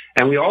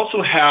 And we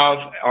also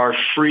have our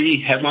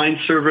free headline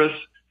service.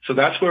 So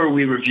that's where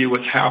we review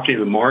what's happening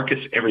in the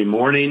markets every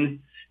morning.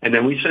 And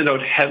then we send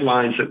out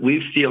headlines that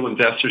we feel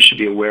investors should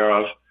be aware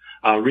of.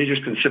 Readers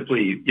can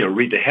simply,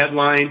 read the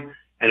headline.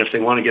 And if they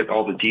want to get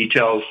all the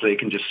details, they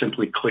can just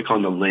simply click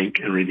on the link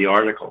and read the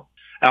article.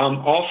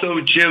 Also,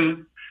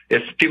 Jim,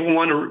 if people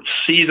want to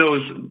see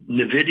those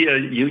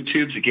NVIDIA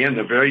YouTubes, again,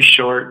 they're very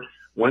short.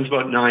 One's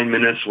about 9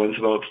 minutes. One's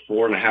about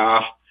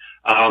 4.5.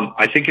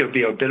 I think it would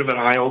be a bit of an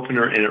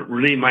eye-opener, and it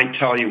really might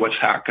tell you what's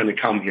going to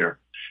come here.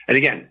 And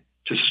again,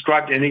 to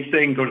subscribe to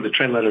anything, go to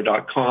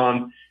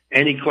thetrendletter.com.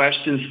 Any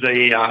questions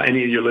any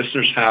of your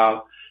listeners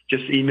have,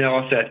 just email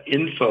us at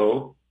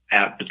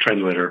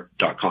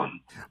info@thetrendletter.com.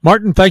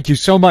 Martin, thank you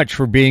so much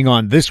for being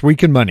on This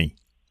Week in Money.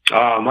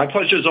 My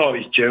pleasure as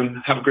always,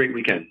 Jim. Have a great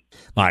weekend.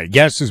 My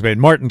guest has been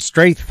Martin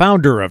Straith,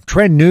 founder of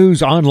Trend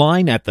News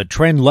online at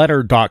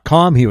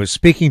thetrendletter.com. He was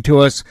speaking to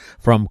us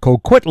from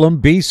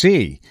Coquitlam,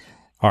 BC.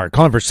 Our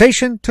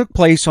conversation took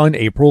place on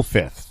April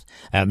 5th.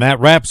 And that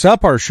wraps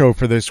up our show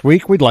for this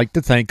week. We'd like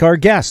to thank our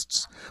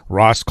guests,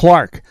 Ross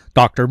Clark,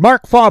 Dr.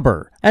 Marc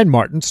Faber, and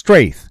Martin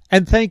Straith.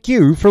 And thank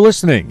you for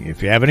listening.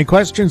 If you have any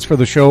questions for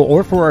the show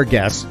or for our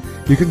guests,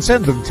 you can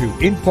send them to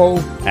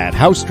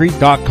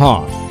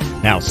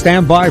info@housestreet.com. Now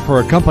stand by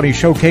for a company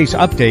showcase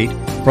update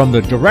from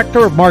the Director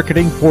of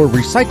Marketing for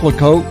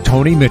RecycLiCo,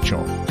 Tony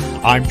Mitchell.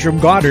 I'm Jim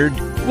Goddard.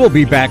 We'll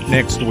be back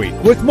next week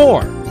with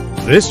more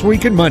This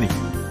Week in Money.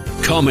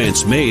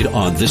 Comments made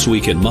on This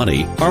Week in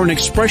Money are an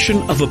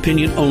expression of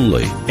opinion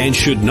only and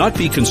should not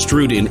be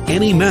construed in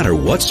any manner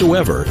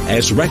whatsoever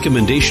as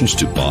recommendations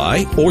to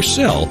buy or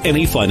sell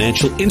any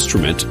financial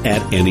instrument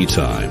at any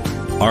time.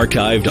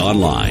 Archived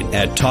online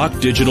at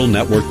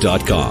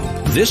talkdigitalnetwork.com.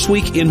 This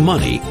Week in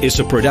Money is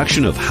a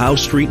production of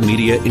House Street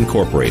Media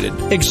Incorporated.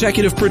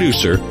 Executive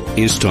producer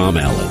is Tom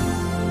Allen.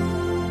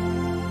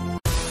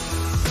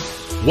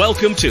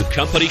 Welcome to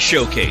Company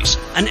Showcase,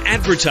 an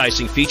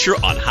advertising feature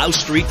on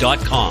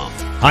HouseStreet.com.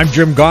 I'm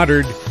Jim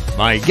Goddard.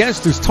 My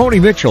guest is Tony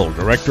Mitchell,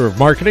 Director of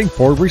Marketing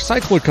for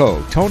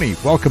RecycLiCo. Tony,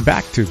 welcome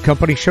back to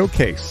Company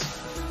Showcase.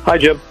 Hi,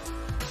 Jim.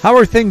 How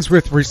are things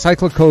with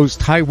RecycLiCo's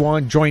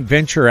Taiwan joint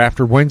venture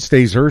after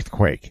Wednesday's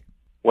earthquake?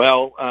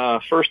 Well,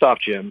 first off,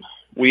 Jim,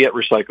 we at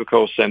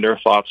RecycLiCo send our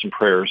thoughts and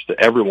prayers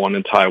to everyone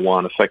in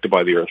Taiwan affected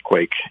by the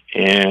earthquake,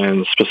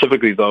 and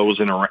specifically those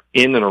in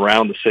and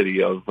around the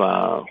city of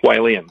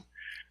Hualien,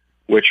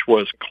 which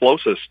was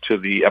closest to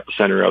the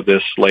epicenter of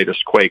this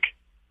latest quake.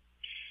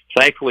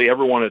 Thankfully,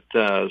 everyone at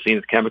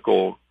Zenith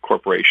Chemical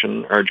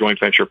Corporation, our joint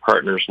venture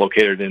partners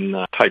located in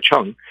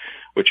Taichung,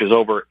 which is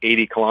over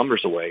 80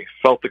 kilometers away,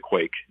 felt the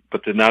quake,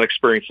 but did not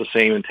experience the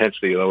same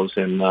intensity of those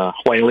in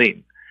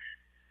Hualien.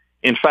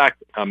 In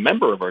fact, a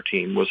member of our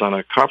team was on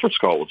a conference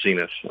call with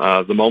Zenith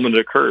the moment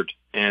it occurred,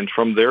 and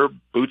from their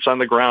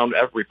boots-on-the-ground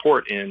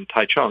report in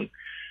Taichung,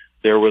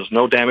 there was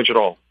no damage at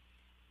all.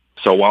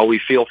 So while we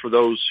feel for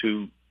those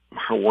who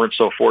weren't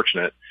so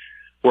fortunate,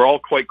 we're all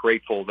quite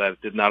grateful that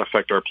it did not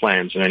affect our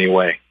plans in any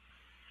way.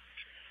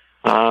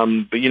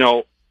 But, you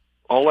know,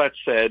 all that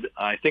said,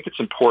 I think it's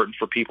important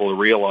for people to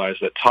realize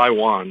that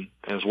Taiwan,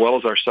 as well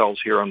as ourselves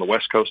here on the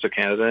west coast of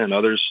Canada and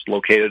others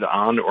located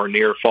on or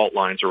near fault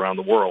lines around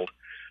the world,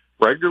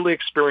 regularly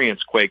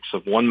experience quakes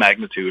of one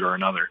magnitude or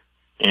another.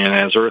 And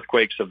as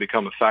earthquakes have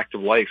become a fact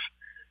of life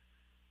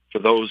for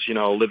those, you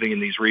know, living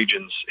in these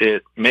regions,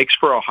 it makes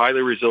for a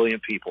highly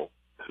resilient people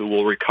who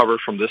will recover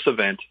from this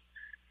event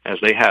as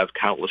they have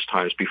countless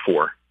times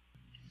before.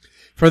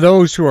 For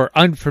those who are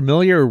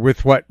unfamiliar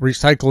with what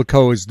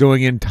RecycLiCo is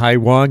doing in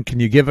Taiwan, can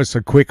you give us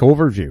a quick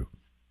overview?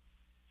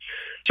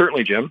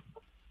 Certainly, Jim.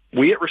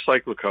 We at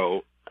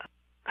RecycLiCo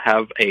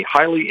have a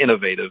highly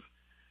innovative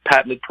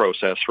patented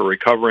process for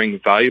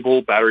recovering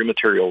valuable battery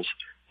materials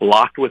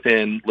locked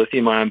within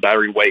lithium-ion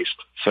battery waste,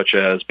 such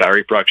as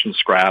battery production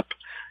scrap,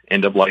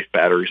 end-of-life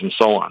batteries, and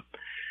so on.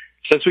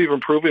 Since we've been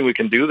proving we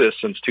can do this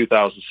since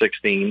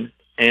 2016,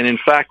 and in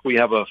fact, we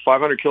have a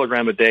 500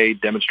 kilogram a day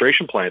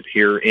demonstration plant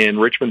here in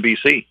Richmond,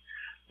 BC,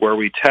 where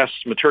we test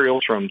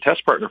materials from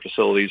test partner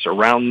facilities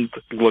around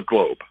the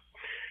globe.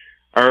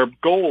 Our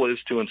goal is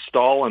to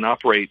install and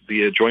operate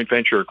via joint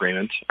venture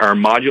agreement our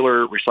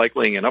modular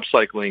recycling and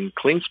upcycling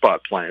clean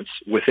spot plants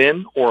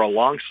within or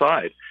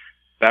alongside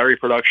battery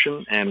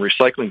production and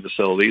recycling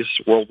facilities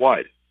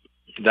worldwide.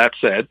 That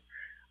said,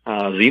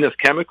 Zenith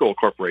Chemical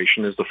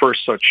Corporation is the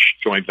first such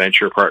joint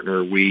venture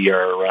partner we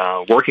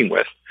are working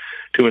with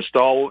to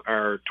install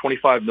our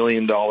 $25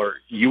 million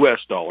US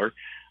dollar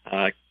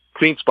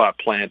clean spot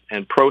plant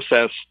and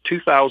process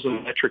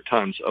 2,000 metric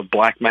tons of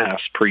black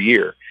mass per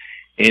year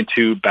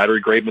into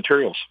battery-grade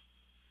materials.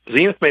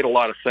 Zenith made a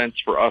lot of sense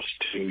for us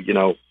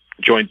to,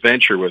 joint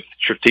venture with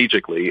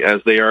strategically,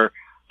 as they are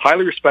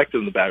highly respected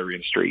in the battery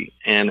industry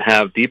and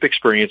have deep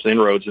experience and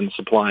inroads in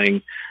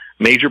supplying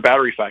major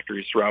battery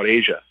factories throughout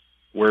Asia,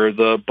 where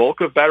the bulk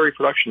of battery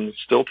production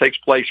still takes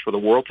place for the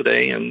world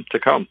today and to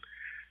come.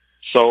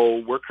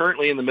 So we're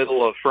currently in the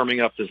middle of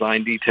firming up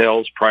design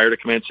details prior to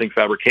commencing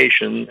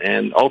fabrication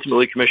and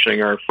ultimately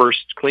commissioning our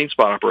first clean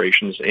spot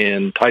operations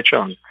in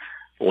Taichung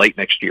late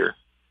next year.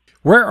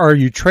 Where are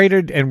you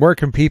traded, and where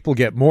can people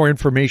get more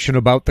information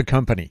about the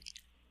company?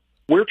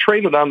 We're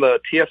traded on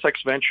the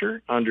TSX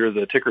Venture under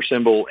the ticker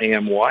symbol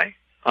AMY,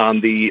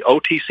 on the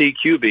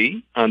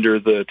OTCQB under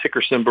the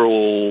ticker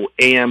symbol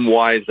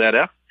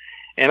AMYZF,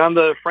 and on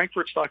the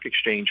Frankfurt Stock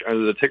Exchange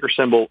under the ticker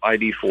symbol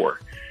ID4.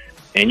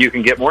 And you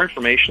can get more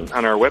information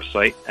on our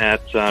website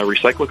at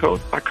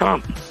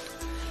RecycLiCo.com.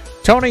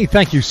 Tony,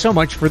 thank you so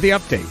much for the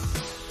update.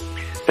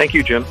 Thank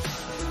you, Jim.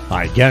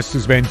 My guest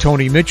has been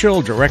Tony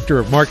Mitchell, Director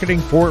of Marketing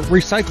for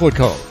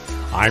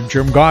RecycLiCo. I'm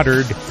Jim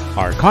Goddard.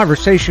 Our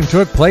conversation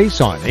took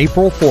place on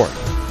April 4th.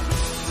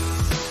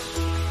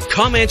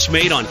 Comments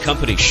made on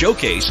Company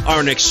Showcase are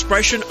an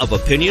expression of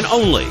opinion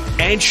only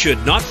and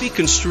should not be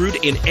construed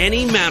in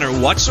any manner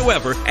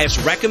whatsoever as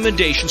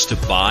recommendations to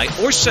buy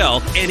or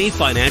sell any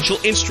financial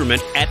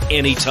instrument at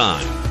any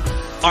time.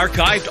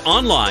 Archived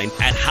online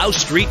at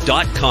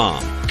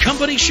HowStreet.com.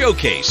 Company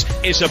Showcase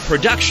is a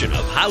production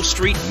of How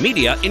Street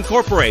Media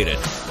Incorporated.